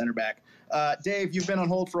be a center back. Dave, you've been on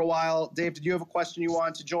hold for a while. Dave, did you have a question you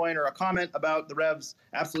wanted to join or a comment about the Revs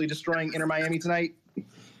absolutely destroying Inter Miami tonight?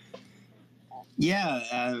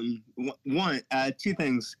 Yeah, two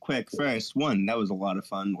things quick. First, one, that was a lot of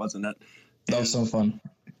fun, wasn't it? That was so fun.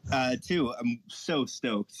 Two, I'm so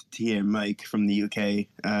stoked to hear Mike from the UK,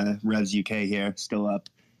 Revs UK here, still up.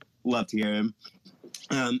 Love to hear him.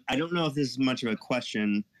 I don't know if this is much of a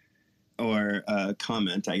question or a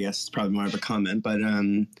comment. I guess it's probably more of a comment, but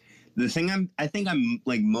the thing I think I'm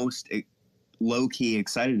like most low key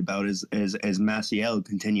excited about is Maciel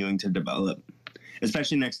continuing to develop,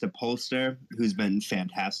 especially next to Polster, who's been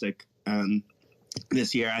fantastic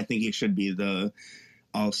this year. I think he should be the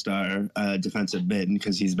all-star defensive mid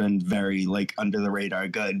because he's been very like under the radar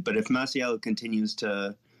good. But if Maciel continues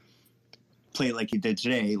to play like he did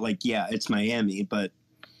today, like yeah, it's Miami, but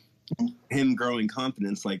him growing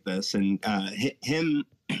confidence like this and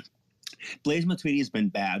Blaise Matuidi's been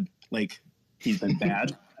bad. Like he's been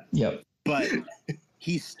bad. Yep. But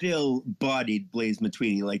he still bodied Blaise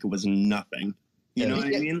Matuidi like it was nothing. You know what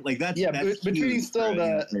I mean? Like that's Matuidi's still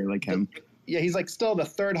like him. He's like still the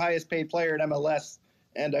third highest paid player in MLS,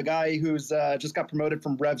 and a guy who's just got promoted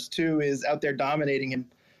from Revs 2 is out there dominating him.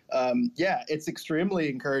 It's extremely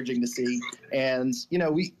encouraging to see. And,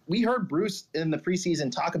 we heard Bruce in the preseason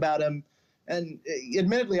talk about him. And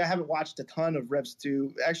admittedly, I haven't watched a ton of Revs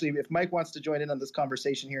 2. Actually, if Mike wants to join in on this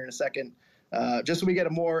conversation here in a second, just so we get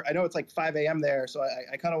I know it's like 5 a.m. there, so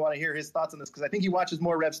I kind of want to hear his thoughts on this because I think he watches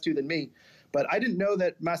more Revs 2 than me. But I didn't know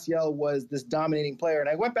that Maciel was this dominating player. And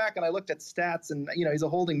I went back and I looked at stats and, he's a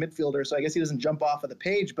holding midfielder, so I guess he doesn't jump off of the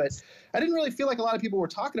page. But I didn't really feel like a lot of people were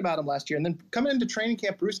talking about him last year. And then coming into training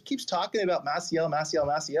camp, Bruce keeps talking about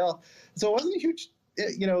Maciel. So it wasn't a huge,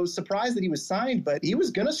 surprise that he was signed, but he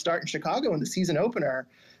was going to start in Chicago in the season opener.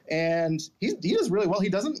 And he does really well. He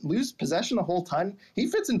doesn't lose possession a whole ton. He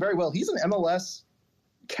fits in very well. He's an MLS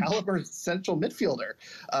caliber central midfielder.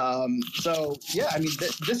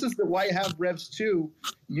 This is why you have Revs 2.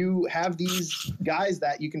 You have these guys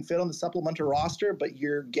that you can fit on the supplemental roster, but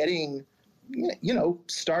you're getting,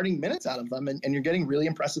 starting minutes out of them, and you're getting really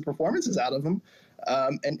impressive performances out of them.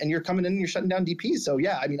 And you're coming in and you're shutting down DPs. So,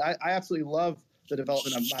 I absolutely love the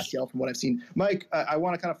development of Maciel from what I've seen. Mike, I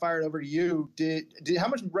want to kind of fire it over to you. How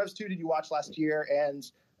much Revs 2 did you watch last year,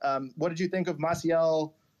 and what did you think of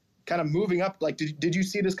Maciel kind of moving up? Like, did you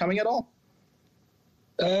see this coming at all?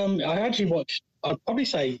 I actually watched, I'd probably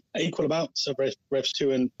say equal amounts of Revs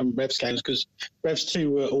 2 and Revs games, because Revs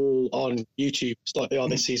 2 were all on YouTube, just like they are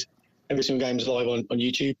this season. Every single game is live on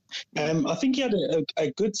YouTube. I think he had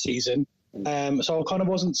a good season, so I kind of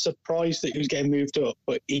wasn't surprised that he was getting moved up.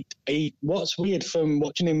 But he what's weird from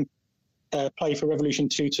watching him play for Revolution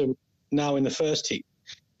 2 to now in the first team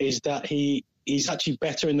is that he's actually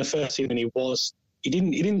better in the first team than he was. He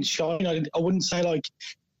didn't shine. I wouldn't say like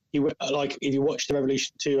if you watch the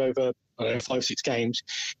Revolution 2 over 5-6 games,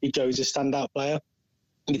 he'd go as a standout player.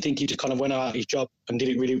 And you think he just kind of went out his job and did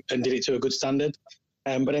it to a good standard.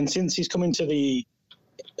 But then since he's come into the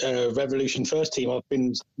Revolution first team, I've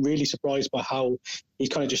been really surprised by how he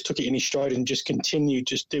kind of just took it in his stride and just continued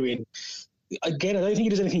just doing. Again, I don't think he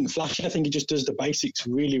does anything flashy. I think he just does the basics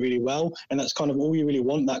really, really well, and that's kind of all you really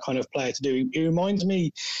want that kind of player to do. He reminds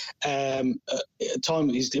me, it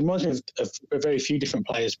reminds me of very few different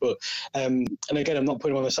players, but and again, I'm not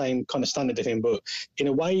putting him on the same kind of standard of him, but in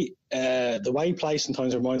a way, the way he plays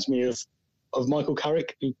sometimes reminds me of Michael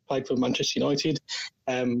Carrick, who played for Manchester United.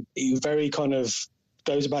 He very kind of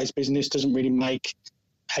goes about his business, doesn't really make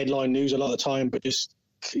headline news a lot of the time, but just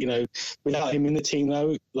without him in the team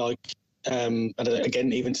though, like. And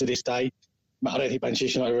again, even to this day, I don't think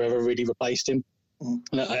Manchester United have ever really replaced him.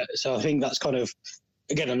 So I think that's kind of,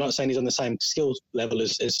 again, I'm not saying he's on the same skill level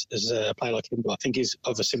as a player like him, but I think he's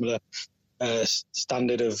of a similar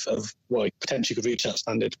standard of well, he potentially could reach that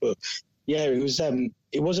standard. But yeah, it was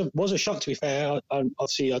a shock, to be fair.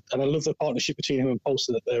 Obviously, and I love the partnership between him and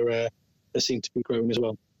Polster that they seem to be growing as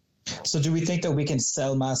well. So do we think that we can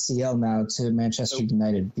sell Maciel now to Manchester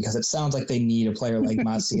United? Because it sounds like they need a player like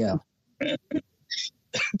Maciel.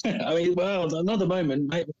 I mean, well, not at the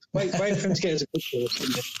moment. Wait for him to get us a good player.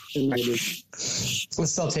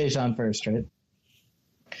 Let's sell Tejan first, right?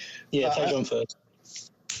 Yeah, Tejan first.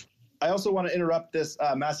 I also want to interrupt this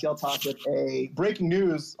Maciel talk with a breaking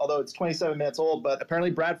news, although it's 27 minutes old, but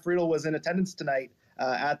apparently Brad Friedel was in attendance tonight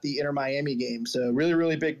at the Inter Miami game. So really,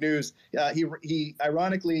 really big news. He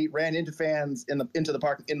ironically ran into fans in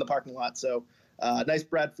the parking lot. So nice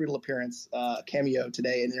Brad Friedel appearance, cameo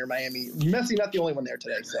today in Inter Miami. Messi not the only one there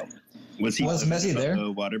today. So was Messi there? A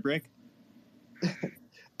water break?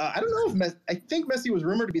 I don't know if I think Messi was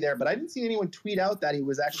rumored to be there, but I didn't see anyone tweet out that he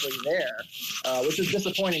was actually there, which is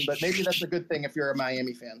disappointing. But maybe that's a good thing if you're a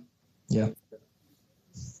Miami fan. Yeah.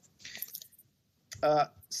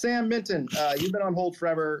 Sam Minton, you've been on hold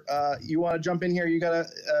forever. You want to jump in here? You got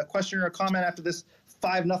a question or a comment after this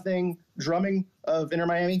 5-0 drumming of Inter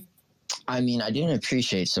Miami? I mean, I didn't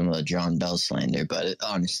appreciate some of the John Bell slander, but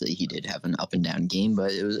honestly, he did have an up and down game,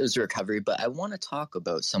 but it was a recovery. But I want to talk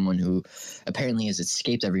about someone who apparently has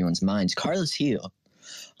escaped everyone's minds, Carlos Gil.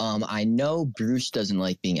 I know Bruce doesn't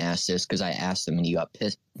like being asked this because I asked him and he got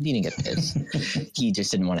pissed. He didn't get pissed. He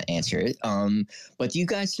just didn't want to answer it. But do you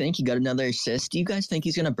guys think he got another assist? Do you guys think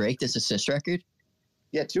he's going to break this assist record?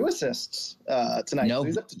 Yeah, 2 assists tonight. No, so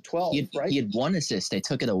he's up to 12, right? He had 1 assist. They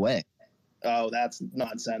took it away. Oh, that's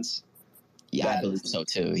nonsense. Yeah, I believe so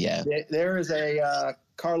too. Yeah. There is a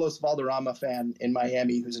Carlos Valderrama fan in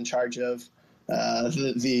Miami who's in charge of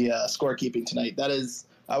the scorekeeping tonight. That is,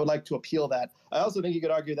 I would like to appeal that. I also think you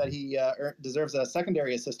could argue that he deserves a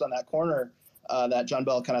secondary assist on that corner that John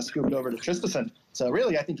Bell kind of scooped over to Tristison. So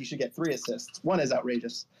really, I think he should get 3 assists. 1 is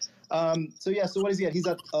outrageous. So what is he at? He's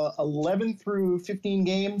at 11 through 15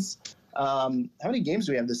 games. How many games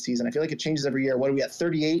do we have this season? I feel like it changes every year. What are we at,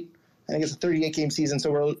 38? I think it's a 38-game season,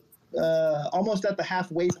 so we're almost at the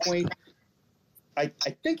halfway point. I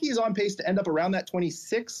think he's on pace to end up around that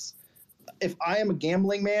 26. If I am a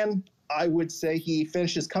gambling man, I would say he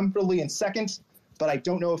finishes comfortably in second, but I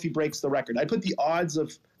don't know if he breaks the record. I put the odds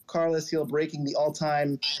of Carlos Gil breaking the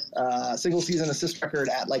all-time single-season assist record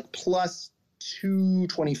at like plus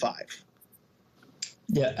 225.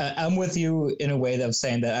 Yeah, I'm with you in a way that I'm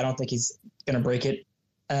saying that I don't think he's going to break it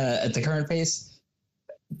at the current pace,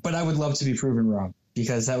 but I would love to be proven wrong,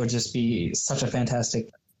 because that would just be such a fantastic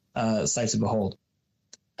sight to behold.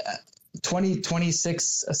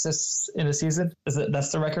 26 assists in a season.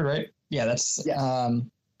 That's the record, right? Yeah, that's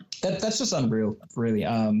just unreal, really.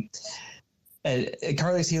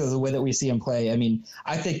 Carlos Gil, the way that we see him play, I mean,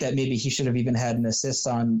 I think that maybe he should have even had an assist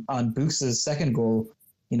on Bux's second goal.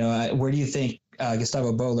 Where do you think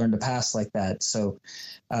Gustavo Bo learned to pass like that? So,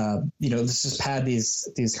 let's just pad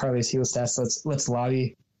these Carlos Gil stats. Let's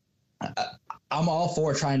lobby. I'm all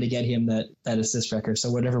for trying to get him that assist record. So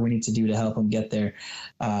whatever we need to do to help him get there.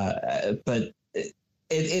 But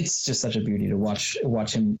it's just such a beauty to watch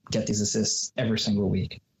him get these assists every single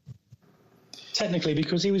week. Technically,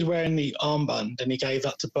 because he was wearing the armband and he gave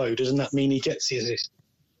that to Bo, doesn't that mean he gets the assist?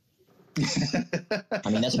 I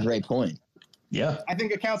mean, that's a great point. Yeah. I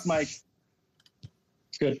think it counts, Mike.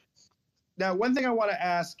 Good. Now, one thing I want to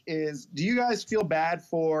ask is, do you guys feel bad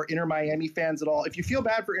for Inter Miami fans at all? If you feel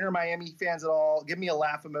bad for Inter Miami fans at all, give me a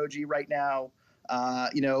laugh emoji right now.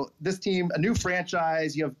 This team, a new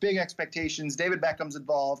franchise, you have big expectations. David Beckham's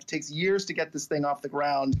involved. It takes years to get this thing off the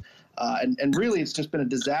ground. And really, it's just been a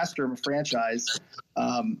disaster of a franchise.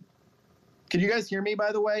 Can you guys hear me,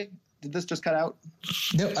 by the way? Did this just cut out?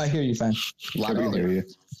 No, I hear you fine. I can hear you.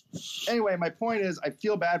 Anyway, my point is I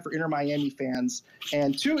feel bad for Inter Miami fans.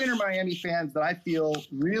 And two Inter Miami fans that I feel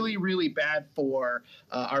really, really bad for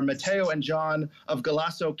are Mateo and John of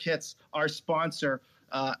Galasso Kits, our sponsor.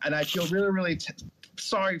 And I feel really, really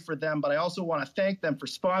sorry for them, but I also want to thank them for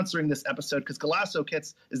sponsoring this episode because Galasso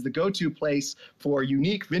Kits is the go-to place for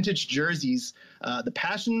unique vintage jerseys. The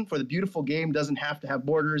passion for the beautiful game doesn't have to have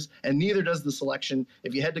borders, and neither does the selection.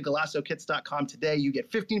 If you head to GalassoKits.com today, you get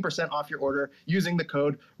 15% off your order using the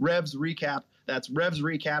code RevsRecap. That's Revs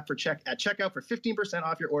Recap at checkout for 15%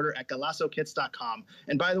 off your order at GalassoKits.com.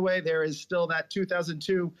 And by the way, there is still that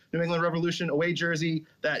 2002 New England Revolution away jersey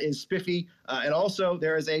that is spiffy. And also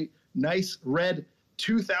there is a nice red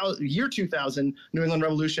 2000 New England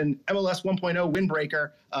Revolution MLS 1.0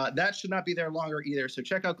 windbreaker. That should not be there longer either. So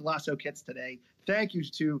check out Galasso Kits today. Thank you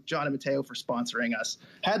to John and Mateo for sponsoring us.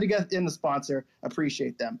 Had to get in the sponsor.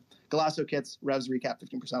 Appreciate them. Galasso Kits, Revs Recap,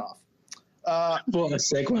 15% off. What a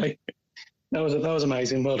segue. That was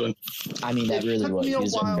amazing. Well done. I mean, that really was.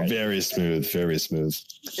 Very smooth. Very smooth.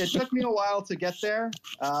 It took me a while to get there,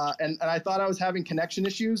 and I thought I was having connection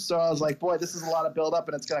issues. So I was like, boy, this is a lot of buildup,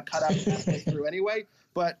 and it's going to cut out halfway through anyway.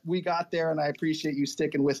 But we got there, and I appreciate you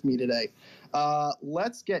sticking with me today.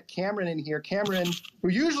 Let's get Cameron in here. Cameron, who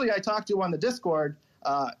usually I talk to on the Discord.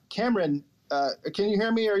 Cameron, can you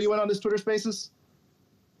hear me? Are you in on this Twitter Spaces?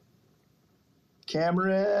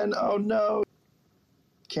 Cameron, oh no.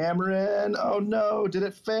 Cameron, oh no, did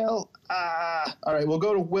it fail? All right, we'll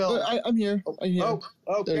go to Will. I'm here. I'm here.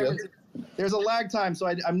 Oh, Cameron. There's a lag time, so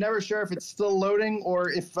I'm never sure if it's still loading or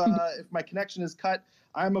if my connection is cut.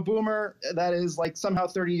 I'm a boomer that is like somehow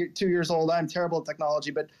 32 years old. I'm terrible at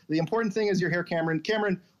technology, but the important thing is you're here, Cameron.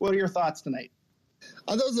 Cameron, what are your thoughts tonight?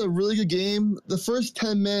 I thought it was a really good game. The first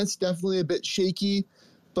 10 minutes, definitely a bit shaky,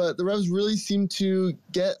 but the Revs really seemed to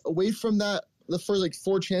get away from that. The first like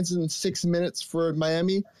 4 chances in 6 minutes for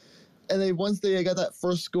Miami, and once they got that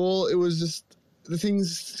first goal, it was just the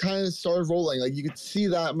things kind of started rolling. Like you could see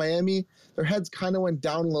that Miami, their heads kind of went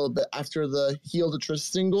down a little bit after the heel to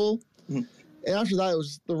Tristan goal, and after that it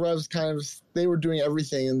was the Revs they were doing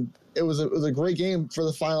everything, and it was a great game for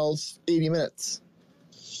the final 80 minutes.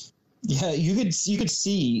 Yeah, you could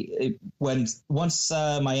see once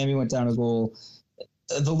Miami went down a goal.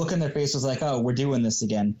 The look on their face was like, oh, we're doing this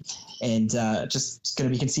again. And just going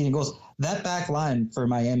to be conceding goals. That back line for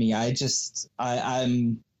Miami,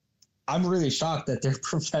 I'm really shocked that they're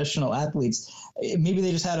professional athletes. Maybe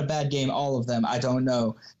they just had a bad game, all of them. I don't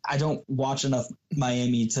know. I don't watch enough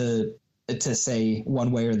Miami to say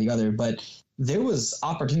one way or the other, but there was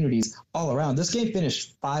opportunities all around. This game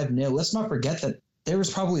finished 5-0. Let's not forget that there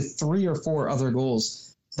was probably 3 or 4 other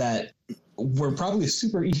goals that were probably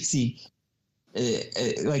super easy,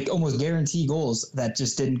 like almost guarantee goals that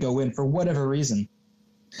just didn't go in for whatever reason.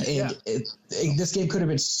 And this game could have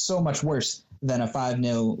been so much worse than a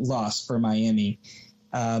 5-0 loss for Miami.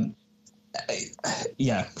 I'll let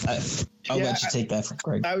you take that from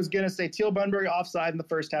Greg. I was going to say Teal Bunbury offside in the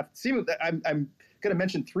first half. I'm going to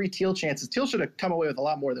mention 3 Teal chances. Teal should have come away with a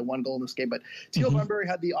lot more than 1 goal in this game, but Teal Bunbury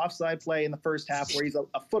had the offside play in the first half where he's a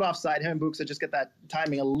foot offside. Him and Buxa just get that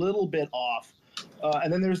timing a little bit off.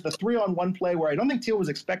 And then there's the 3-on-1 play where I don't think Teal was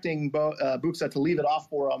expecting Buxa to leave it off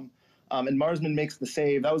for him. And Marsman makes the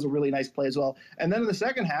save. That was a really nice play as well. And then in the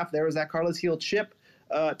second half, there was that Carlos Heel chip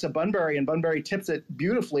to Bunbury, and Bunbury tips it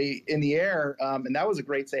beautifully in the air. And that was a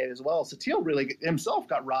great save as well. So Teal really himself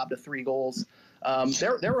got robbed of 3 goals.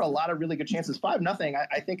 There were a lot of really good chances. 5-0,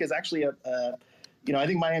 I think, is actually I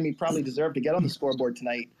think Miami probably deserved to get on the scoreboard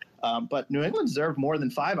tonight. But New England deserved more than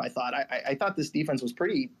 5, I thought. I thought this defense was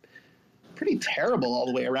pretty terrible all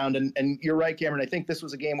the way around. And you're right, Cameron. I think this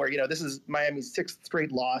was a game where, this is Miami's 6th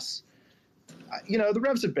straight loss. The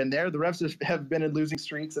Revs have been there. The Revs have been in losing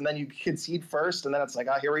streaks, and then you concede first, and then it's like,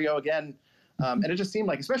 here we go again. And it just seemed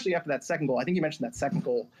like, especially after that second goal, I think you mentioned that second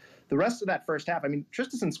goal, the rest of that first half, I mean,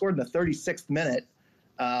 Tristan scored in the 36th minute.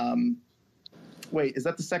 Wait, is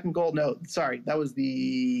that the second goal? No, sorry, that was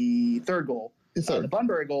the third goal. Yes, sir. The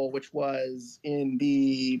Bunbury goal, which was in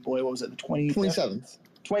the, what was it, the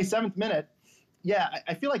 27th minute. Yeah,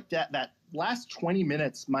 I feel like that last 20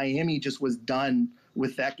 minutes, Miami just was done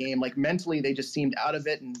with that game. Like mentally, they just seemed out of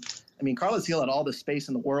it. And I mean, Carlos Gil had all the space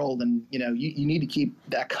in the world, and you need to keep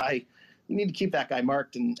that guy. You need to keep that guy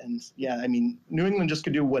marked. And yeah, I mean, New England just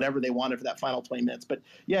could do whatever they wanted for that final 20 minutes. But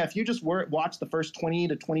yeah, if you just watch the first 20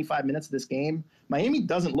 to 25 minutes of this game, Miami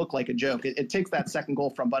doesn't look like a joke. It takes that second goal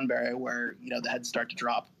from Bunbury where the heads start to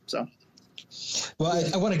drop. So. Well,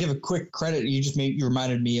 I want to give a quick credit. You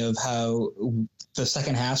reminded me of how the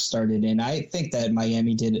second half started, and I think that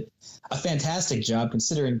Miami did a fantastic job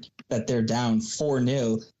considering that they're down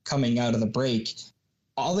 4-0 coming out of the break.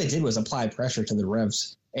 All they did was apply pressure to the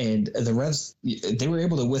Revs, and the Revs, they were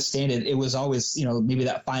able to withstand it. It was always, maybe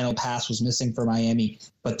that final pass was missing for Miami,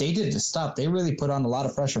 but they didn't stop. They really put on a lot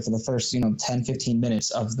of pressure for the first, 10, 15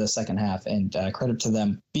 minutes of the second half, and credit to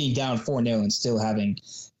them being down 4-0 and still having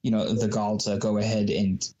the gall to go ahead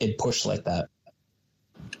and push like that.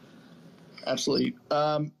 Absolutely.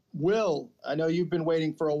 Will, I know you've been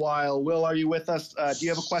waiting for a while. Will, are you with us? Do you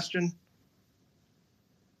have a question?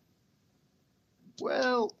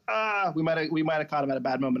 Well, we might have caught him at a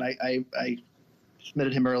bad moment. I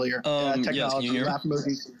submitted him earlier. Technology, yes, laugh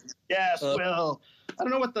emojis. Yes, Will. I don't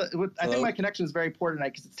know I think my connection is very poor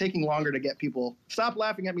tonight because it's taking longer to get people. Stop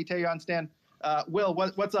laughing at me, Taeyeon Stan. Will,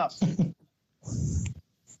 what's up?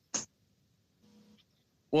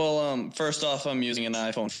 Well, first off, I'm using an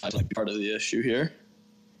iPhone 5, like part of the issue here.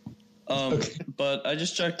 But I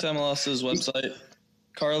just checked MLS's website.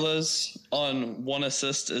 Carlos on 1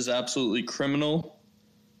 assist is absolutely criminal.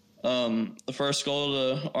 The first goal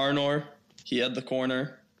to Arnor, he had the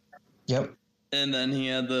corner. Yep. And then he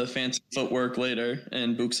had the fancy footwork later,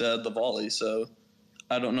 and Buxa had the volley. So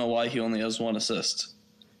I don't know why he only has 1 assist,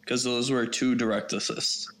 because those were 2 direct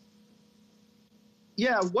assists.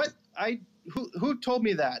 Yeah, Who told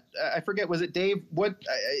me that? I forget. Was it Dave? What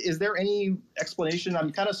is there any explanation?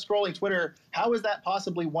 I'm kind of scrolling Twitter. How is that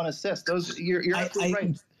possibly 1 assist? You're absolutely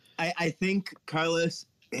right. I think Carlos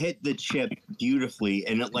hit the chip beautifully,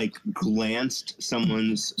 and it glanced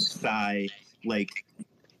someone's thigh,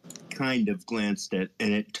 kind of glanced it,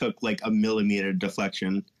 and it took a millimeter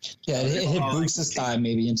deflection. Yeah, it hit Boots' thigh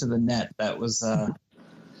maybe into the net. That was.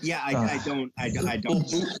 Yeah, I don't.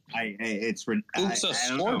 It's. Buxa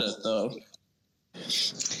scored it though.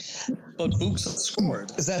 But Buxa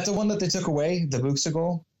scored. Is that the one that they took away? The Buxa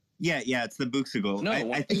goal? Yeah, it's the Buxa goal. No,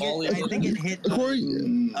 I think it hit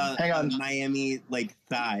hang on, Miami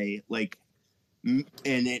thigh, and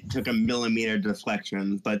it took a millimeter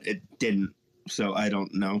deflection, but it didn't. So I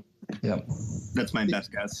don't know. Yep, that's my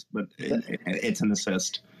best guess, but it's an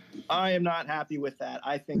assist. I am not happy with that.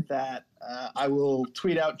 I think that I will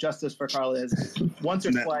tweet out justice for Carlos once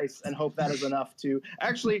or twice and hope that is enough to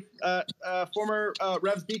actually former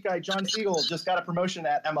Revs beat guy John Siegel just got a promotion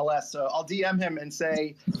at MLS. So I'll DM him and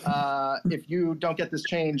say, if you don't get this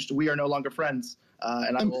changed, we are no longer friends.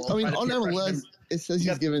 And on MLS, it says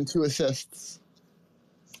he's given 2 assists.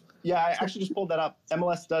 Yeah, I actually just pulled that up.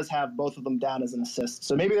 MLS does have both of them down as an assist.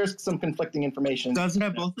 So maybe there's some conflicting information. Does it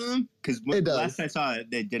have both of them? Because last I saw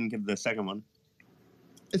it, they didn't give the second one.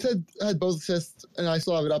 It said I had both assists, and I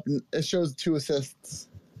still have it up, and it shows 2 assists.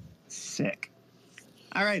 Sick.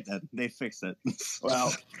 All right, then. They fixed it.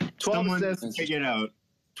 Well, 12 assists. Figure it out.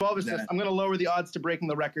 12 assists. I'm going to lower the odds to breaking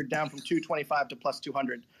the record down from 225 to plus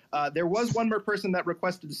 200. There was one more person that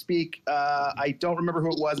requested to speak. I don't remember who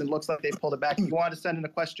it was, and it looks like they pulled it back. If you want to send in a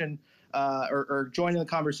question or join in the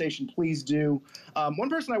conversation, please do. One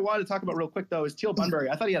person I wanted to talk about real quick, though, is Teal Bunbury.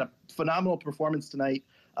 I thought he had a phenomenal performance tonight.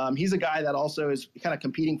 He's a guy that also is kind of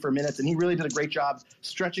competing for minutes, and he really did a great job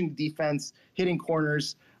stretching the defense, hitting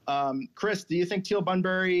corners. Chris, do you think Teal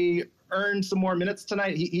Bunbury earned some more minutes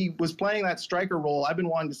tonight? He was playing that striker role. I've been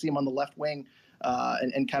wanting to see him on the left wing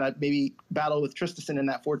and kind of maybe battle with Tristison in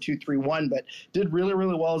that 4-2-3-1, but did really,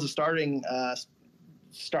 really well as a starting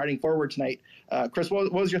forward tonight. Chris,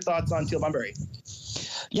 what was your thoughts on Teal Bunbury?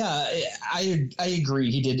 Yeah, I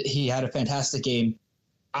agree. He had a fantastic game.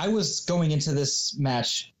 I was going into this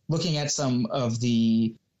match looking at some of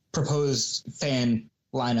the proposed fan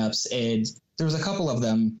lineups, and there was a couple of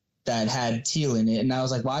them that had Teal in it, and I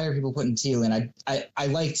was like, why are people putting Teal in? I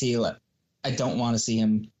like Teal. I don't want to see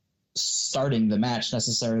him starting the match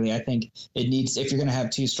necessarily. I think it needs, if you're going to have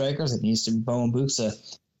 2 strikers, it needs to be Bo and Buxa.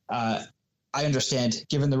 I understand,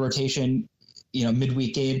 given the rotation,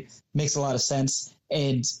 midweek game makes a lot of sense.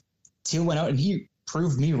 And Teal went out and he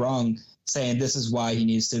proved me wrong, saying this is why he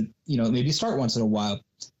needs to, maybe start once in a while.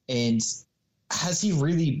 And has he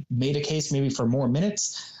really made a case maybe for more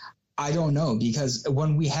minutes? I don't know, because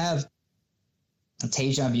when we have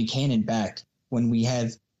Tajon Buchanan back, when we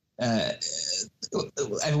have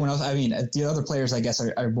everyone else. I mean, the other players, I guess,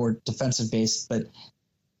 are more defensive based, but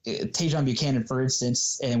Tajon Buchanan, for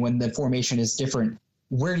instance, and when the formation is different,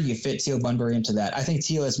 where do you fit Teal Bunbury into that? I think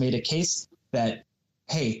Teal has made a case that,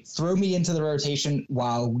 hey, throw me into the rotation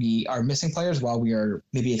while we are missing players, while we are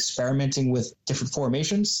maybe experimenting with different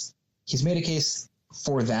formations. He's made a case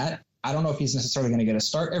for that. I don't know if he's necessarily going to get a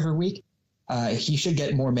start every week. He should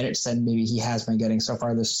get more minutes than maybe he has been getting so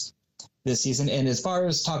far this season. And as far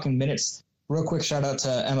as talking minutes, real quick shout out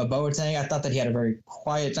to Emma Boateng. I thought that he had a very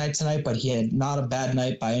quiet night tonight, but he had not a bad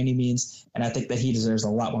night by any means. And I think that he deserves a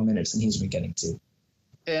lot more minutes than he's been getting to.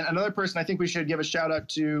 And another person I think we should give a shout out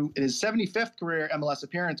to in his 75th career MLS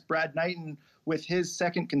appearance, Brad Knighton, with his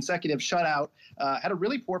second consecutive shutout, had a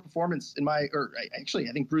really poor performance I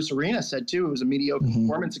think Bruce Arena said too, it was a mediocre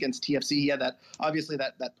performance against TFC. He had that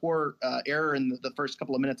poor error in the first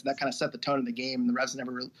couple of minutes, and that kind of set the tone of the game, and the Revs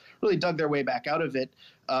never really dug their way back out of it.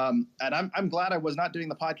 And I'm glad I was not doing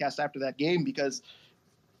the podcast after that game, because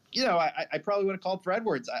I probably would have called for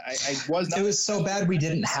Edwards. I was not. It was so bad we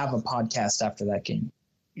didn't have a podcast after that game.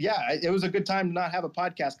 Yeah, it was a good time to not have a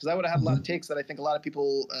podcast, because I would have had a lot of takes that I think a lot of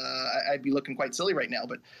people, I'd be looking quite silly right now.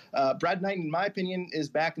 But Brad Knighton, in my opinion, is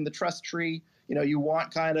back in the trust tree. You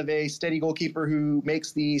want kind of a steady goalkeeper who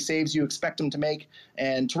makes the saves you expect him to make.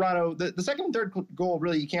 And Toronto, the second and third goal,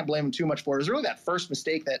 really, you can't blame him too much for. It was really that first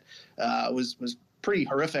mistake that was pretty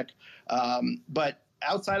horrific. But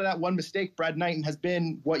outside of that one mistake, Brad Knighton has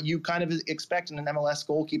been what you kind of expect in an MLS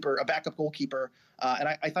goalkeeper, a backup goalkeeper. And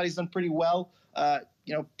I thought he's done pretty well.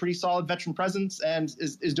 Pretty solid veteran presence, and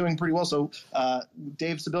is doing pretty well. So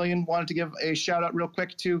Dave Sibilian wanted to give a shout out real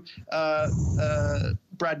quick to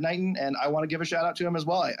Brad Knighton, and I want to give a shout out to him as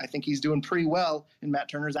well. I think he's doing pretty well in Matt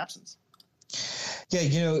Turner's absence.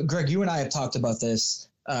 Yeah, Greg, you and I have talked about this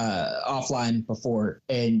offline before,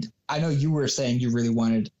 and I know you were saying you really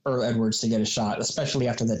wanted Earl Edwards to get a shot, especially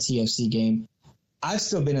after that TFC game. I've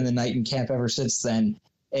still been in the Knighton camp ever since then,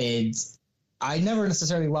 and I never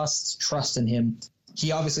necessarily lost trust in him.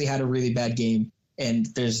 He obviously had a really bad game, and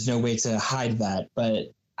there's no way to hide that.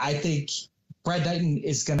 But I think Brad Knighton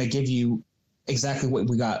is going to give you exactly what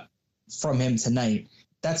we got from him tonight.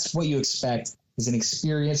 That's what you expect. He's an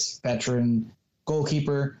experienced veteran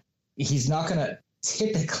goalkeeper. He's not going to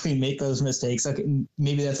typically make those mistakes. Like,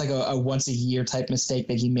 maybe that's like a once-a-year type mistake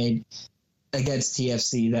that he made against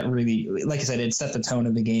TFC that really, like I said, it set the tone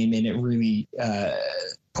of the game, and it really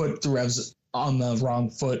put the Revs on the wrong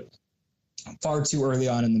foot far too early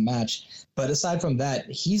on in the match. But aside from that,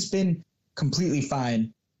 he's been completely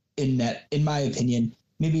fine in net, in my opinion.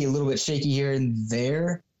 Maybe a little bit shaky here and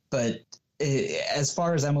there, but as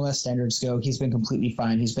far as MLS standards go, he's been completely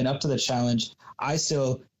fine. He's been up to the challenge. I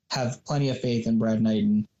still have plenty of faith in Brad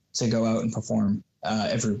Knighton to go out and perform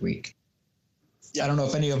every week. I don't know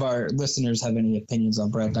if any of our listeners have any opinions on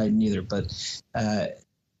Brad Knighton either, but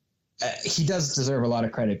he does deserve a lot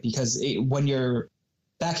of credit, because when you're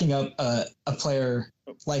backing up a player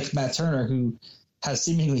like Matt Turner, who has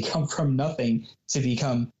seemingly come from nothing to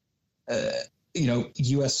become,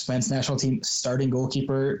 U.S. men's national team starting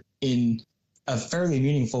goalkeeper in a fairly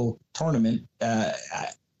meaningful tournament,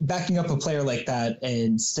 backing up a player like that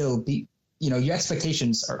and still be, your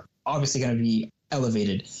expectations are obviously going to be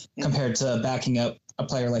elevated compared to backing up a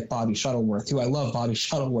player like Bobby Shuttleworth, who I love Bobby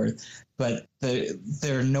Shuttleworth, but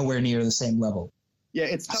they're nowhere near the same level. Yeah,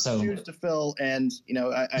 it's tough shoes to fill, and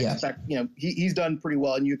I expect he's done pretty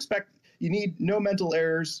well. And you need no mental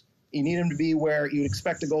errors. You need him to be where you would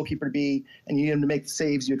expect a goalkeeper to be, and you need him to make the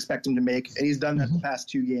saves you expect him to make. And he's done that the past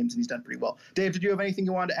 2 games, and he's done pretty well. Dave, did you have anything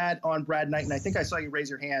you wanted to add on Brad Knighton? I think I saw you raise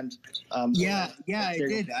your hand. I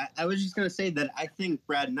did. I was just going to say that I think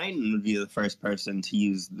Brad Knighton would be the first person to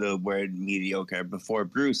use the word mediocre before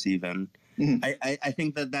Bruce even. Mm-hmm. I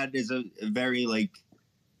think that is a very,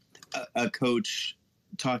 a coach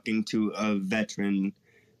talking to a veteran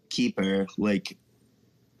keeper,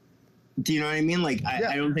 do you know what I mean?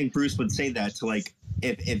 I don't think Bruce would say that to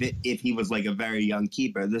if he was a very young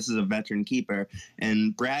keeper. This is a veteran keeper,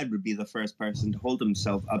 and Brad would be the first person to hold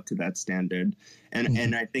himself up to that standard.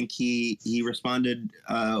 And I think he responded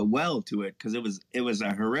well to it, because it was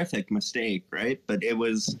a horrific mistake, right? But it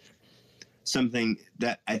was something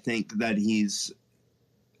that I think that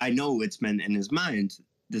I know it's been in his mind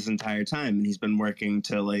this entire time, and he's been working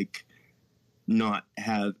to not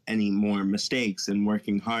have any more mistakes and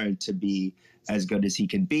working hard to be as good as he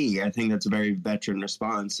can be. I think that's a very veteran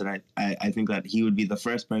response, and I think that he would be the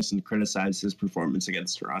first person to criticize his performance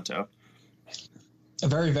against Toronto. A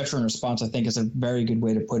very veteran response, I think, is a very good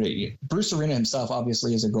way to put it. Bruce Arena himself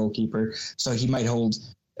obviously is a goalkeeper, so he might hold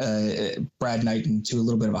Brad Knighton to a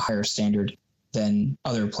little bit of a higher standard than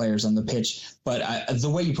other players on the pitch. But the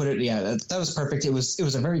way you put it, that was perfect. It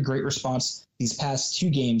was a very great response these past 2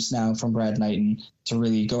 games now from Brad Knighton to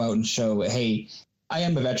really go out and show, hey, I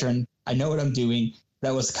am a veteran. I know what I'm doing.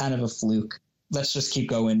 That was kind of a fluke. Let's just keep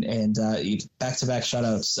going. And back-to-back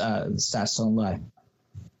shutouts, stats don't lie.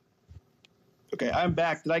 Okay, I'm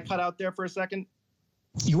back. Did I cut out there for a second?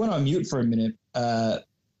 You went on mute for a minute.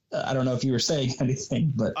 I don't know if you were saying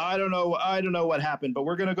anything, but I don't know what happened. But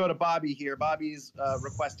we're gonna go to Bobby here. Bobby's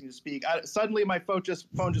requesting to speak. Suddenly, my phone just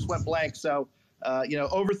went blank. So,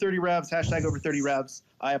 over 30 Revs, hashtag over 30 Revs.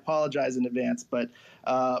 I apologize in advance. But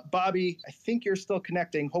Bobby, I think you're still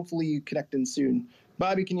connecting. Hopefully, you connect in soon.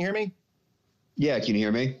 Bobby, can you hear me? Yeah, can you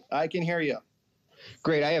hear me? I can hear you.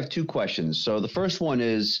 Great. I have 2 questions. So the first one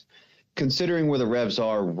is, considering where the Revs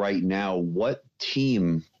are right now, what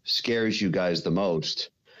team scares you guys the most?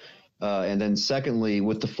 And then secondly,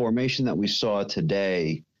 with the formation that we saw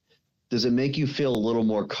today, does it make you feel a little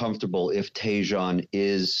more comfortable if Tajon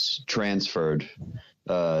is transferred,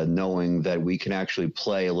 knowing that we can actually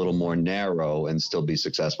play a little more narrow and still be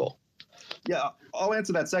successful? Yeah, I'll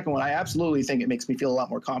answer that second one. I absolutely think it makes me feel a lot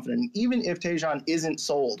more confident. Even if Tajon isn't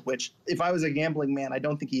sold, which if I was a gambling man, I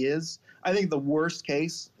don't think he is. I think the worst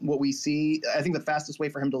case, what we see, I think the fastest way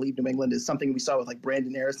for him to leave New England is something we saw with like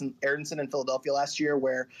Brandon Aronson in Philadelphia last year,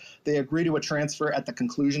 where they agreed to a transfer at the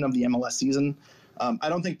conclusion of the MLS season. I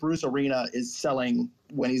don't think Bruce Arena is selling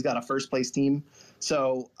when he's got a first place team.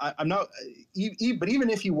 So I'm not, but even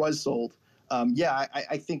if he was sold,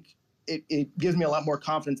 I think it gives me a lot more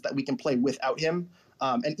confidence that we can play without him.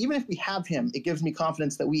 And even if we have him, it gives me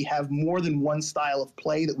confidence that we have more than one style of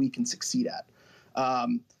play that we can succeed at.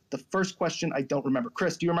 The first question, I don't remember.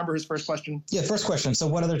 Chris, do you remember his first question? Yeah, first question. So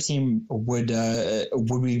what other team would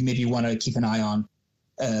we maybe want to keep an eye on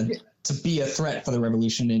to be a threat for the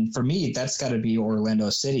Revolution? And for me, that's got to be Orlando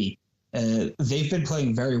City. They've been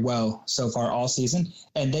playing very well so far all season,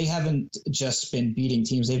 and they haven't just been beating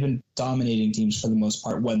teams. They've been dominating teams for the most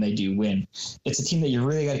part when they do win. It's a team that you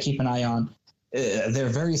really got to keep an eye on. They're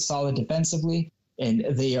very solid defensively, and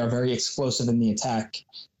they are very explosive in the attack.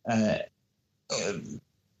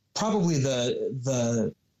 Probably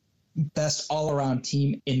the best all-around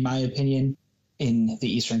team, in my opinion, in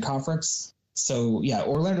the Eastern Conference. So, yeah,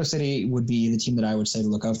 Orlando City would be the team that I would say to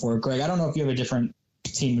look out for. Greg, I don't know if you have a different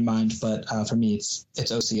team in mind, but for me, it's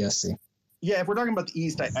OCSC. Yeah, if we're talking about the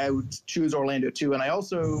East, I would choose Orlando too. And I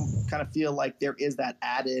also kind of feel like there is that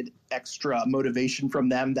added extra motivation from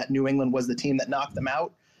them that New England was the team that knocked them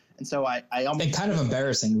out. And so I almost... And kind of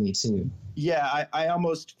embarrassingly too. Yeah, I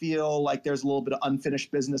almost feel like there's a little bit of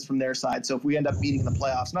unfinished business from their side. So if we end up beating the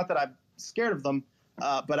playoffs, not that I'm scared of them,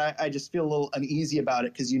 but I just feel a little uneasy about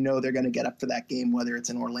it because they're going to get up for that game, whether it's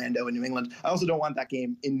in Orlando and New England. I also don't want that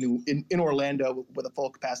game in Orlando with a full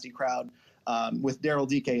capacity crowd with Daryl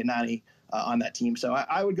DK and Nani on that team. So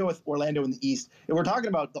I would go with Orlando in the East. If we're talking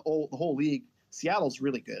about the whole league, Seattle's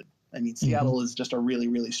really good. I mean, Seattle is just a really,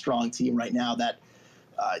 really strong team right now that,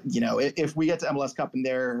 if we get to MLS Cup and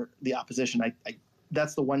they're the opposition, I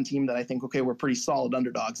that's the one team that I think, okay, we're pretty solid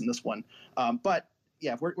underdogs in this one. But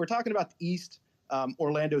yeah, if we're talking about the East,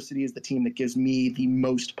 Orlando City is the team that gives me the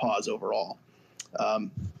most pause overall.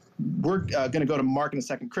 We're going to go to Mark in a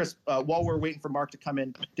second. Chris, while we're waiting for Mark to come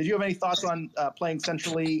in, did you have any thoughts on playing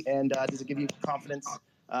centrally, and does it give you confidence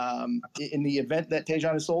in the event that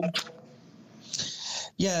Tajon is sold?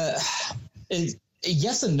 Yeah,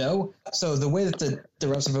 yes and no. So the way that the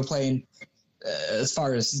Revs have been playing, as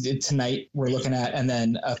far as tonight we're looking at, and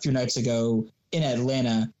then a few nights ago in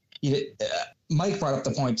Atlanta, Mike brought up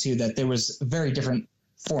the point too that there was very different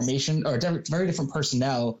formation or very different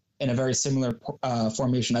personnel in a very similar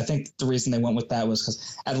formation. I think the reason they went with that was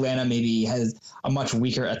because Atlanta maybe has a much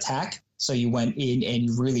weaker attack. So you went in and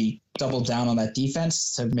you really doubled down on that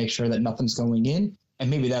defense to make sure that nothing's going in.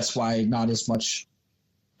 And maybe that's why not as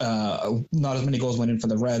many goals went in for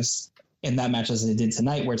the Revs in that match as they did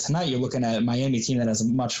tonight, where tonight you're looking at a Miami team that has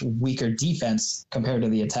a much weaker defense compared to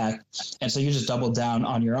the attack. And so you just double down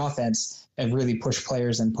on your offense and really push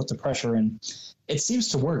players and put the pressure in. It seems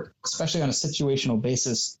to work, especially on a situational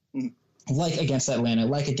basis, like against Atlanta,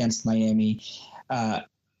 like against Miami.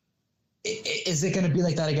 Is it going to be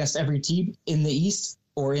like that against every team in the East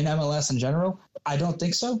or in MLS in general? I don't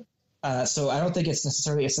think so. So I don't think it's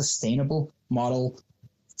necessarily a sustainable model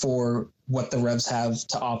for what the Revs have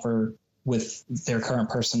to offer with their current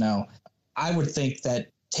personnel. I would think that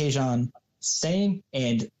Tajon staying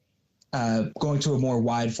and going to a more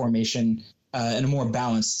wide formation and a more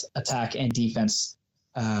balanced attack and defense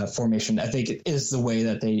formation, I think it is the way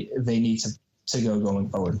that they need to go going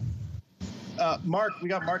forward. Mark, we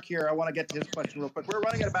got Mark here. I want to get to his question real quick. We're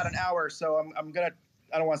running at about an hour, so I'm going to,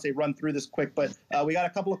 I don't want to say run through this quick, but we got a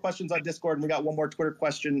couple of questions on Discord and we got one more Twitter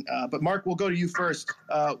question. But Mark, we'll go to you first.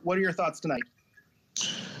 What are your thoughts tonight?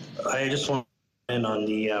 I just want to end on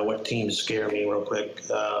the what teams scare me real quick.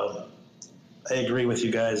 I agree with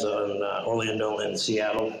you guys on Orlando and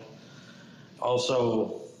Seattle.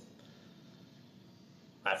 Also,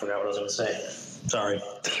 I forgot what I was going to say. Sorry.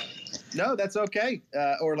 No, that's okay.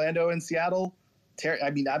 Orlando and Seattle.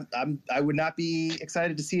 I mean, I would not be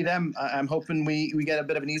excited to see them. I'm hoping we get a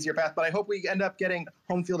bit of an easier path, but I hope we end up getting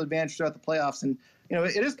home field advantage throughout the playoffs. And you know,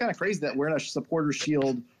 it is kind of crazy that we're in a supporter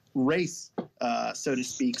shield race, so to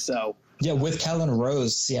speak. So yeah, with Kellen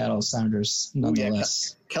Rowe's Seattle Sounders,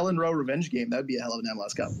 nonetheless. Yeah, Kellen Rowe revenge game. That would be a hell of an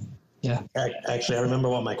MLS Cup. Yeah. Actually, I remember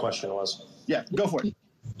what my question was. Yeah, go for it.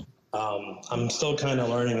 I'm still kind of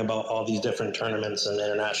learning about all these different tournaments and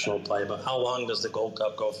international play, but how long does the Gold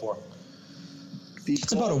Cup go for?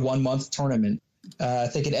 It's about a 1 month tournament. I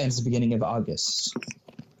think it ends the beginning of August.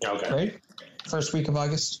 Okay. Right? First week of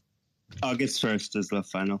August? August 1st is the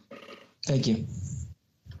final. Thank you.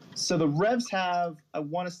 So the Revs have, I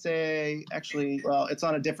want to say, actually, well, it's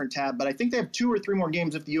on a different tab, but I think they have 2 or 3 more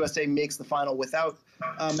games if the USA makes the final without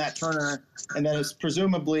Matt Turner. And then it's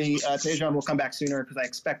presumably Tejan will come back sooner because I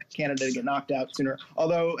expect Canada to get knocked out sooner.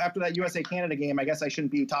 Although after that USA-Canada game, I guess I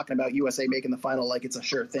shouldn't be talking about USA making the final like it's a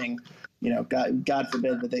sure thing. You know, God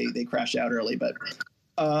forbid that they crash out early. But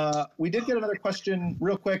we did get another question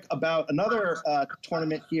real quick about another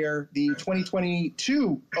tournament here. The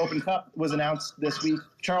 2022 Open Cup was announced this week.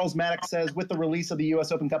 Charles Maddox says, with the release of the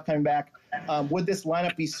U.S. Open Cup coming back, would this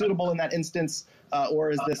lineup be suitable in that instance,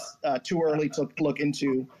 or is this too early to look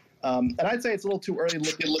into? And I'd say it's a little too early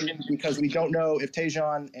to look into because we don't know if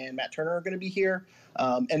Tejan and Matt Turner are going to be here.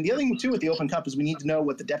 And the other thing, too, with the Open Cup is we need to know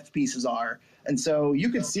what the depth pieces are. And so you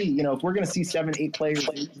could see, you know, if we're going to see 7-8 players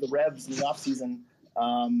leave the Revs in the offseason,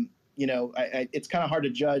 you know, it's kind of hard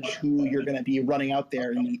to judge who you're going to be running out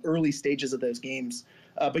there in the early stages of those games.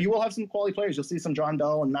 But you will have some quality players. You'll see some John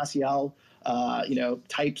Bell and Maciel, you know,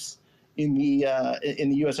 types in the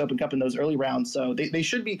U.S. Open Cup in those early rounds. So they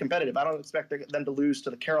should be competitive. I don't expect them to lose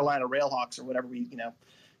to the Carolina Railhawks or whatever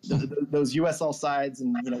those USL sides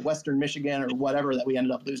and, you know, Western Michigan or whatever that we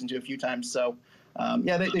ended up losing to a few times. So,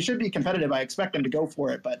 yeah, they should be competitive. I expect them to go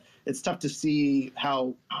for it, but it's tough to see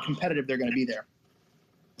how competitive they're going to be there.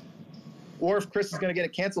 Or if Chris is going to get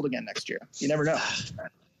it canceled again next year. You never know.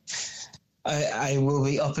 I will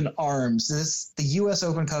be up in arms. The U.S.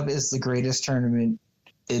 Open Cup is the greatest tournament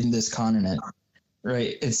in this continent,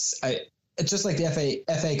 right? It's just like the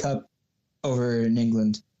FA Cup over in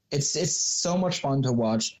England. It's so much fun to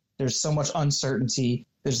watch. There's so much uncertainty.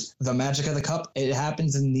 There's the magic of the cup. It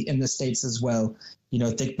happens in the States as well. You know,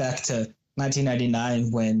 think back to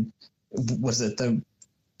 1999 when was it the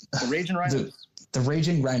Raging Rhinos? The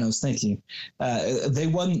Raging Rhinos. Thank you. They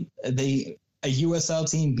won. A USL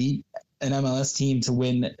team beat an MLS team to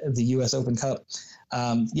win the U.S. Open Cup.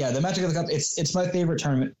 Yeah, the magic of the cup. It's my favorite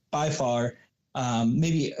tournament by far.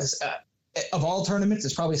 Maybe of all tournaments,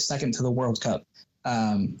 it's probably second to the World Cup.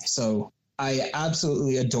 So I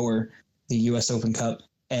absolutely adore the U.S. Open Cup,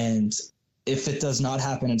 and if it does not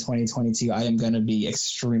happen in 2022, I am going to be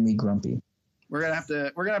extremely grumpy. We're gonna have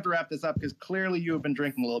to wrap this up because clearly you have been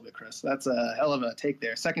drinking a little bit, Chris. That's a hell of a take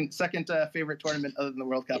there. Second favorite tournament other than the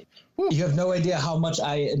World Cup. Woo. You have no idea how much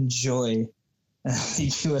I enjoy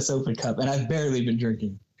the U.S. Open Cup, and I've barely been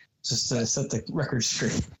drinking. Just to set the record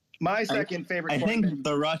straight. My second favorite. I think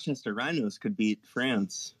the Rochester Rhinos could beat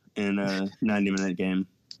France in a 90-minute game.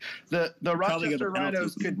 The Rochester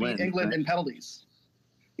Rhinos could beat England in penalties.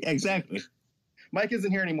 Yeah, exactly. Mike isn't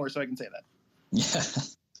here anymore, so I can say that. Yeah.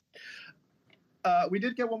 We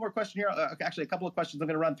did get one more question here. Actually, a couple of questions. I'm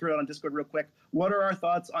going to run through it on Discord real quick. What are our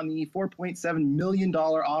thoughts on the $4.7 million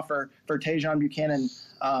offer for Tejan Buchanan?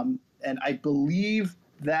 And I believe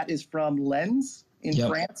that is from Lens in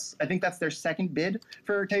France. I think that's their second bid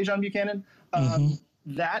for Tejan Buchanan.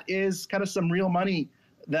 That is kind of some real money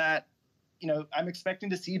that, you know, I'm expecting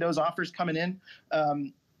to see those offers coming in.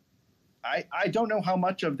 I don't know how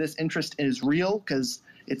much of this interest is real because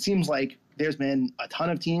it seems like there's been a ton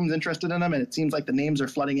of teams interested in them, and it seems like the names are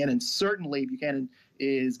flooding in. And certainly Buchanan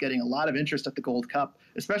is getting a lot of interest at the Gold Cup,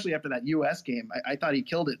 especially after that U.S. game. I thought he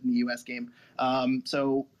killed it in the U.S. game.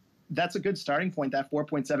 So that's a good starting point, that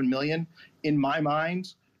 $4.7 million. In my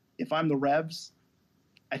mind, if I'm the Revs,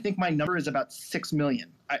 I think my number is about $6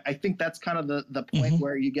 million. I think that's kind of the point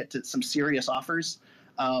where you get to some serious offers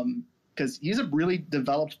because he's a really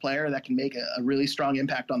developed player that can make a really strong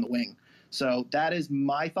impact on the wing. So that is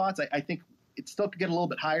my thoughts. I think it still could get a little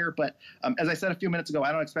bit higher. But as I said a few minutes ago,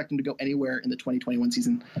 I don't expect him to go anywhere in the 2021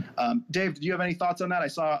 season. Dave, do you have any thoughts on that? I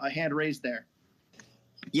saw a hand raised there.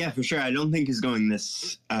 Yeah, for sure. I don't think he's going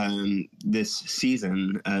this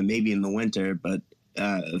season, maybe in the winter, but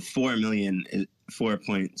 4 million,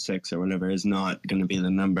 4.6 or whatever is not going to be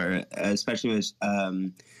the number, especially with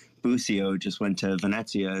Busio just went to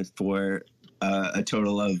Venezia for a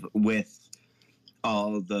total of, with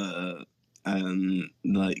all the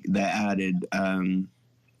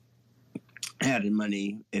added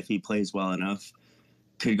money, if he plays well enough,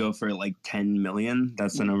 could go for like 10 million.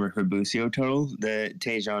 That's the number for Busio total. The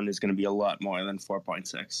Tejan is going to be a lot more than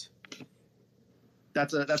 4.6.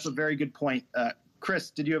 That's a very good point.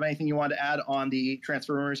 Chris, did you have anything you wanted to add on the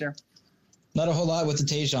transfer rumors here? Not a whole lot with the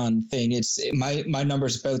Tejan thing. It's my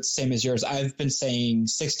number's about the same as yours. I've been saying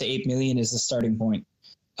 6 to 8 million is the starting point.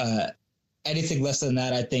 Anything less than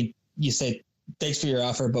that, I think you say, thanks for your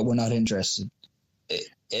offer, but we're not interested.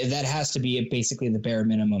 That has to be basically the bare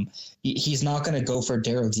minimum. He's not going to go for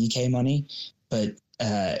Daryl DK money, but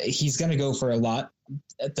he's going to go for a lot.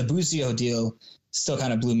 The Busio deal still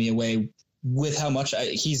kind of blew me away with how much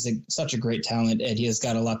he's such a great talent, and he has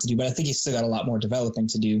got a lot to do, but I think he's still got a lot more developing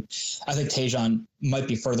to do. I think Tejan might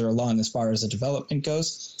be further along as far as the development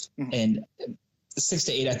goes, and 6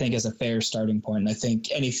 to 8, I think, is a fair starting point. And I think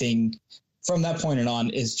anything from that point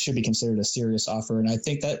on should be considered a serious offer. And I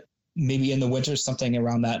think that maybe in the winter, something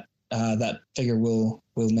around that figure will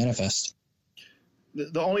manifest.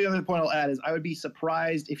 The only other point I'll add is I would be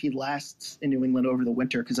surprised if he lasts in New England over the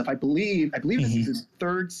winter, because I believe this is his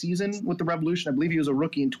third season with the Revolution. I believe he was a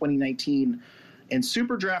rookie in 2019, and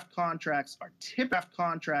super draft contracts are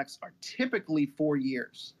typically 4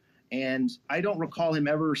 years, and I don't recall him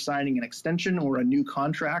ever signing an extension or a new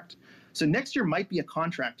contract. So next year might be a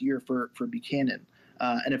contract year for Buchanan.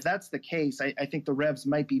 And if that's the case, I think the Revs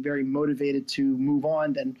might be very motivated to move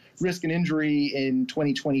on than risk an injury in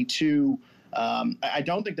 2022. I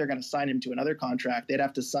don't think they're going to sign him to another contract. They'd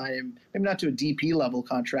have to sign him, maybe not to a DP level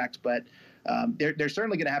contract, but they're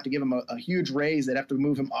certainly going to have to give him a huge raise. They'd have to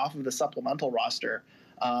move him off of the supplemental roster.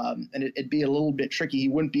 And it'd be a little bit tricky. He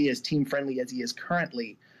wouldn't be as team friendly as he is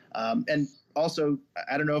currently. And also,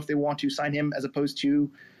 I don't know if they want to sign him as opposed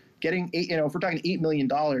to getting if we're talking $8 million,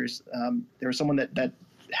 there was someone that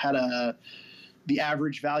had the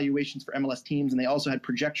average valuations for MLS teams, and they also had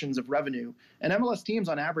projections of revenue. And MLS teams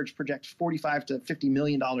on average project $45 to $50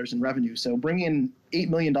 million in revenue. So bring in $8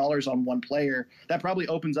 million on one player, that probably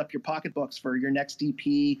opens up your pocketbooks for your next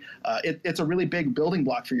DP. It's a really big building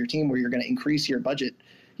block for your team where you're going to increase your budget,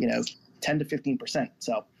 10 to 15%.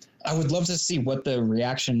 So I would love to see what the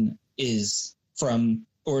reaction is from,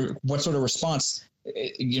 or what sort of response,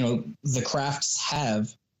 the Crafts have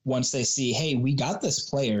once they see, hey, we got this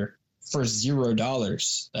player for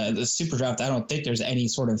 $0. The super draft, I don't think there's any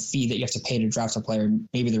sort of fee that you have to pay to draft a player.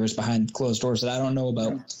 Maybe there is behind closed doors that I don't know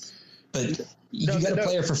about. But you get a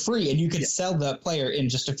player for free, and you could sell that player in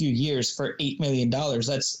just a few years for $8 million.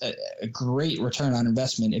 That's a great return on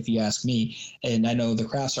investment, if you ask me. And I know the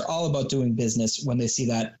Crafts are all about doing business. When they see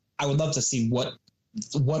that, I would love to see what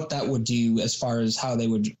that would do as far as how they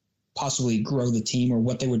would possibly grow the team or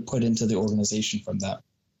what they would put into the organization from that.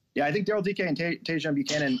 Yeah, I think Daryl DK and Tejan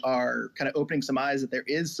Buchanan are kind of opening some eyes that there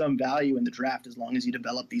is some value in the draft as long as you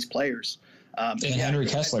develop these players. And Henry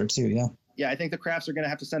Kessler, too, yeah. Yeah, I think the Crafts are going to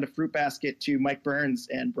have to send a fruit basket to Mike Burns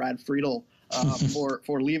and Brad Friedel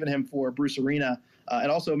for leaving him for Bruce Arena,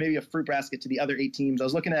 and also maybe a fruit basket to the other 8 teams. I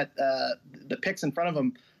was looking at the picks in front of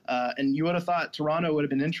them, and you would have thought Toronto would have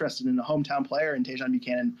been interested in a hometown player in Tejan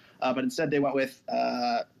Buchanan, but instead they went with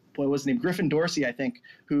what was his name? Griffin Dorsey, I think,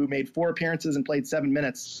 who made 4 appearances and played 7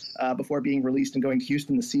 minutes before being released and going to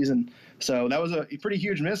Houston this season. So that was a pretty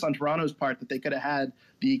huge miss on Toronto's part, that they could have had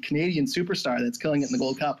the Canadian superstar that's killing it in the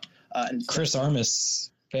Gold Cup. Chris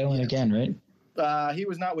Armas failing again, right? He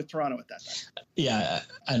was not with Toronto at that time. Yeah,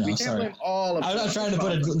 I know. We can't Sorry. blame all of I'm not trying to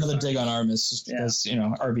put another dig on Armas just because,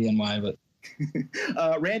 RBNY, but.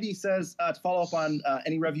 Randy says, to follow up on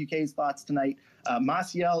any Rev UK's thoughts tonight,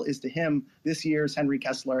 Maciel is to him this year's Henry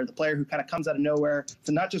Kessler, the player who kind of comes out of nowhere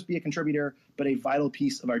to not just be a contributor, but a vital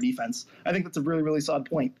piece of our defense. I think that's a really, really solid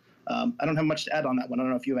point. I don't have much to add on that one. I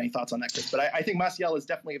don't know if you have any thoughts on that, Chris, but I think Maciel is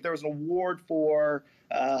definitely, if there was an award for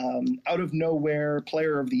out of nowhere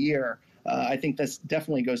player of the year, I think this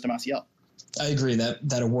definitely goes to Maciel. I agree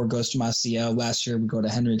that award goes to Maciel. Last year we go to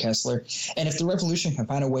Henry Kessler. And if the Revolution can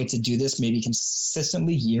find a way to do this maybe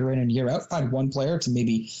consistently year in and year out, find one player to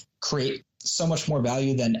maybe create so much more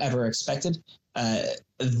value than ever expected,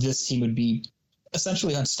 this team would be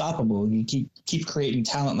essentially unstoppable. You keep creating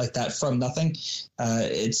talent like that from nothing.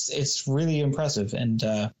 It's really impressive. And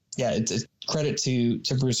yeah, it's credit to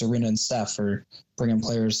Bruce Arena and staff for bringing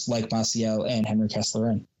players like Maciel and Henry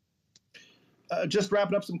Kessler in. Just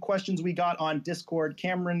wrapping up some questions we got on Discord.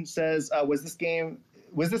 Cameron says, was this the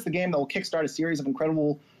game that will kickstart a series of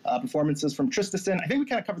incredible performances from Traustason? I think we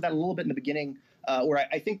kind of covered that a little bit in the beginning, where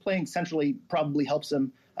I think playing centrally probably helps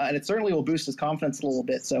him, and it certainly will boost his confidence a little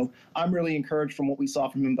bit. So I'm really encouraged from what we saw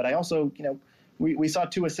from him. But I also, we saw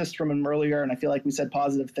 2 assists from him earlier, and I feel like we said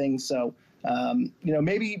positive things. So,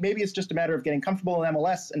 maybe it's just a matter of getting comfortable in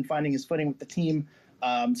MLS and finding his footing with the team.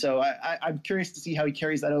 So I'm curious to see how he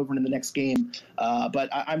carries that over into the next game. But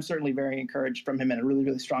I'm certainly very encouraged from him, and a really,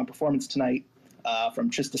 really strong performance tonight from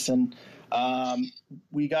Traustason.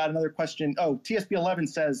 We got another question. Oh, TSB11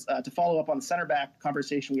 says, to follow up on the center back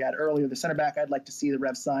conversation we had earlier, the center back I'd like to see the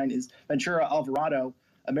Revs sign is Ventura Alvarado.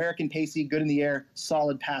 American pacey, good in the air,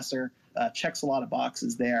 solid passer, checks a lot of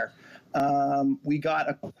boxes there. We got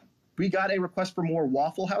a request for more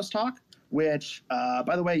Waffle House talk, which,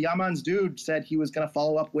 by the way, Yaman's dude said he was going to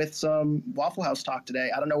follow up with some Waffle House talk today.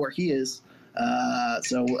 I don't know where he is.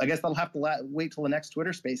 So I guess they'll have to wait till the next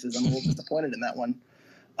Twitter Spaces. I'm a little disappointed in that one.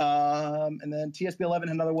 And then TSB11 had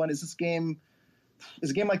another one. Is a game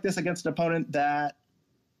like this against an opponent that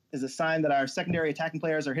is a sign that our secondary attacking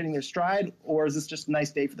players are hitting their stride, or is this just a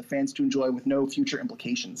nice day for the fans to enjoy with no future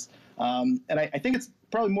implications? And I think it's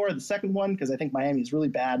probably more of the second one, because I think Miami is really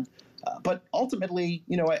bad. But ultimately,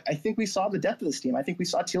 I think we saw the depth of this team. I think we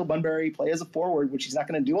saw Teal Bunbury play as a forward, which he's not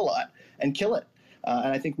going to do a lot, and kill it.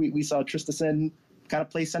 And I think we saw Traustason kind of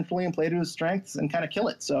play centrally and play to his strengths and kind of kill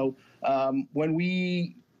it. So when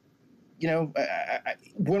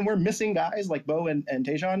we're missing guys like Bo and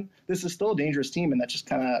Tejan, this is still a dangerous team, and that just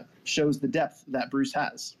kind of shows the depth that Bruce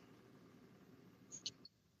has.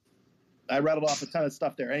 I rattled off a ton of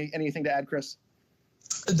stuff there. Anything to add, Chris?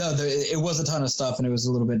 No, it was a ton of stuff, and it was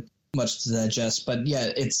a little bit much to digest. But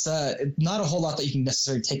yeah, it's not a whole lot that you can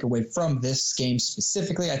necessarily take away from this game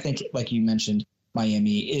specifically. I think, like you mentioned,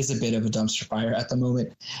 Miami is a bit of a dumpster fire at the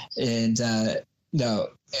moment. And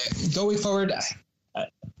going forward,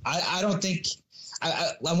 I don't think –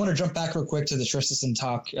 I want to jump back real quick to the Traustason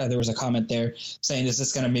talk. There was a comment there saying, is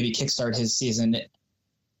this going to maybe kickstart his season?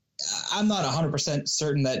 I'm not 100%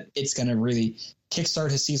 certain that it's going to really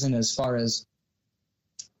kickstart his season as far as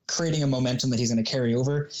creating a momentum that he's going to carry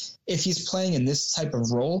over. If he's playing in this type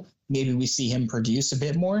of role, maybe we see him produce a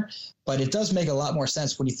bit more. But it does make a lot more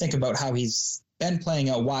sense when you think about how he's been playing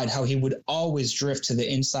out wide, how he would always drift to the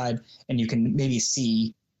inside, and you can maybe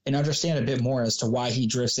see and understand a bit more as to why he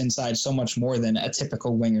drifts inside so much more than a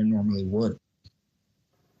typical winger normally would.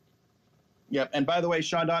 Yep. And by the way,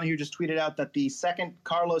 Sean Donahue just tweeted out that the second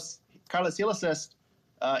Carlos Hill assist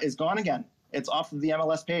is gone again. It's off of the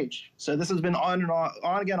MLS page. So this has been on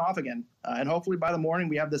again, off again. And hopefully by the morning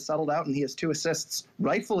we have this settled out and he has 2 assists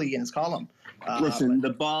rightfully in his column. Listen, the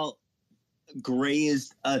ball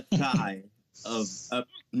grazed a thigh of a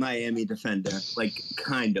Miami defender, like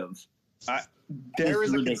kind of. There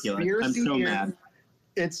is a ridiculous. conspiracy I'm so here. mad.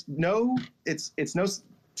 It's no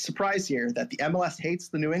surprise here that the MLS hates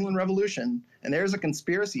the New England Revolution, and there's a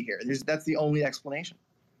conspiracy here. That's the only explanation.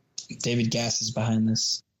 David Gass is behind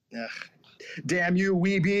this. Ugh. Damn you,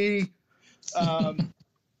 Weeby.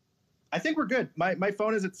 I think we're good. My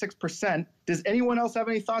phone is at 6%. Does anyone else have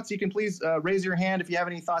any thoughts? You can please raise your hand if you have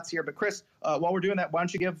any thoughts here. But Chris, while we're doing that, why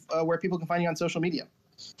don't you give where people can find you on social media?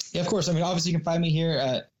 Yeah, of course. I mean, obviously you can find me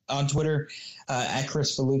here on Twitter at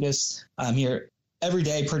Chris Falugas. I'm here every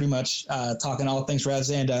day pretty much talking all things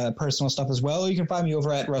Revs and personal stuff as well. You can find me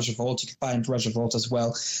over at Revs Revolt. You can find Revs Revolt as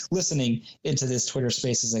well listening into this Twitter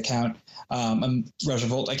Spaces account. Revs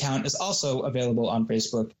Revolt account is also available on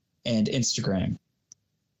Facebook and Instagram.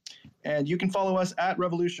 And you can follow us at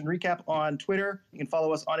Revolution Recap on Twitter. You can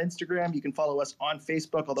follow us on Instagram. You can follow us on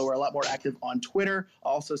Facebook, although we're a lot more active on Twitter.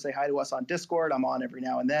 Also say hi to us on Discord. I'm on every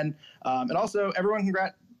now and then. And also, everyone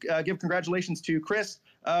give congratulations to Chris,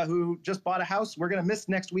 who just bought a house. We're going to miss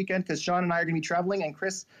next weekend because Sean and I are going to be traveling, and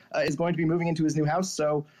Chris is going to be moving into his new house.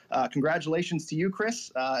 So congratulations to you,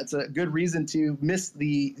 Chris. It's a good reason to miss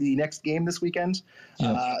the next game this weekend.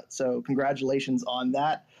 Yep. So congratulations on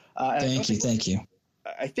that. Thank you.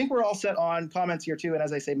 I think we're all set on comments here too. And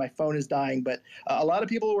as I say, my phone is dying, but a lot of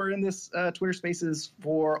people were in this Twitter Spaces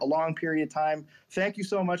for a long period of time. Thank you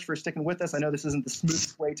so much for sticking with us. I know this isn't the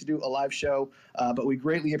smoothest way to do a live show, but we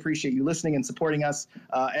greatly appreciate you listening and supporting us.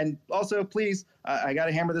 And also, please, I got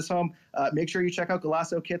to hammer this home. Make sure you check out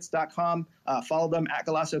GalassoKits.com. Follow them at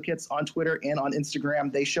GalassoKits on Twitter and on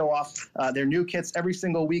Instagram. They show off their new kits every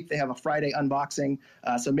single week. They have a Friday unboxing.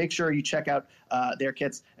 So make sure you check out their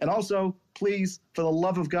kits. And also, please, for the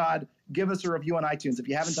love of God, give us a review on iTunes. If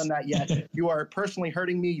you haven't done that yet, you are personally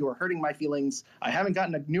hurting me. You are hurting my feelings. I haven't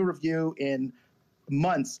gotten a new review in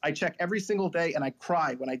months. I check every single day and I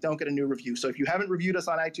cry when I don't get a new review. So if you haven't reviewed us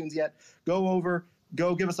on iTunes yet,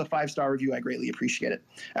 go give us a 5-star review. I greatly appreciate it.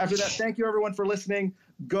 After that, thank you everyone for listening.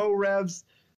 Go Revs.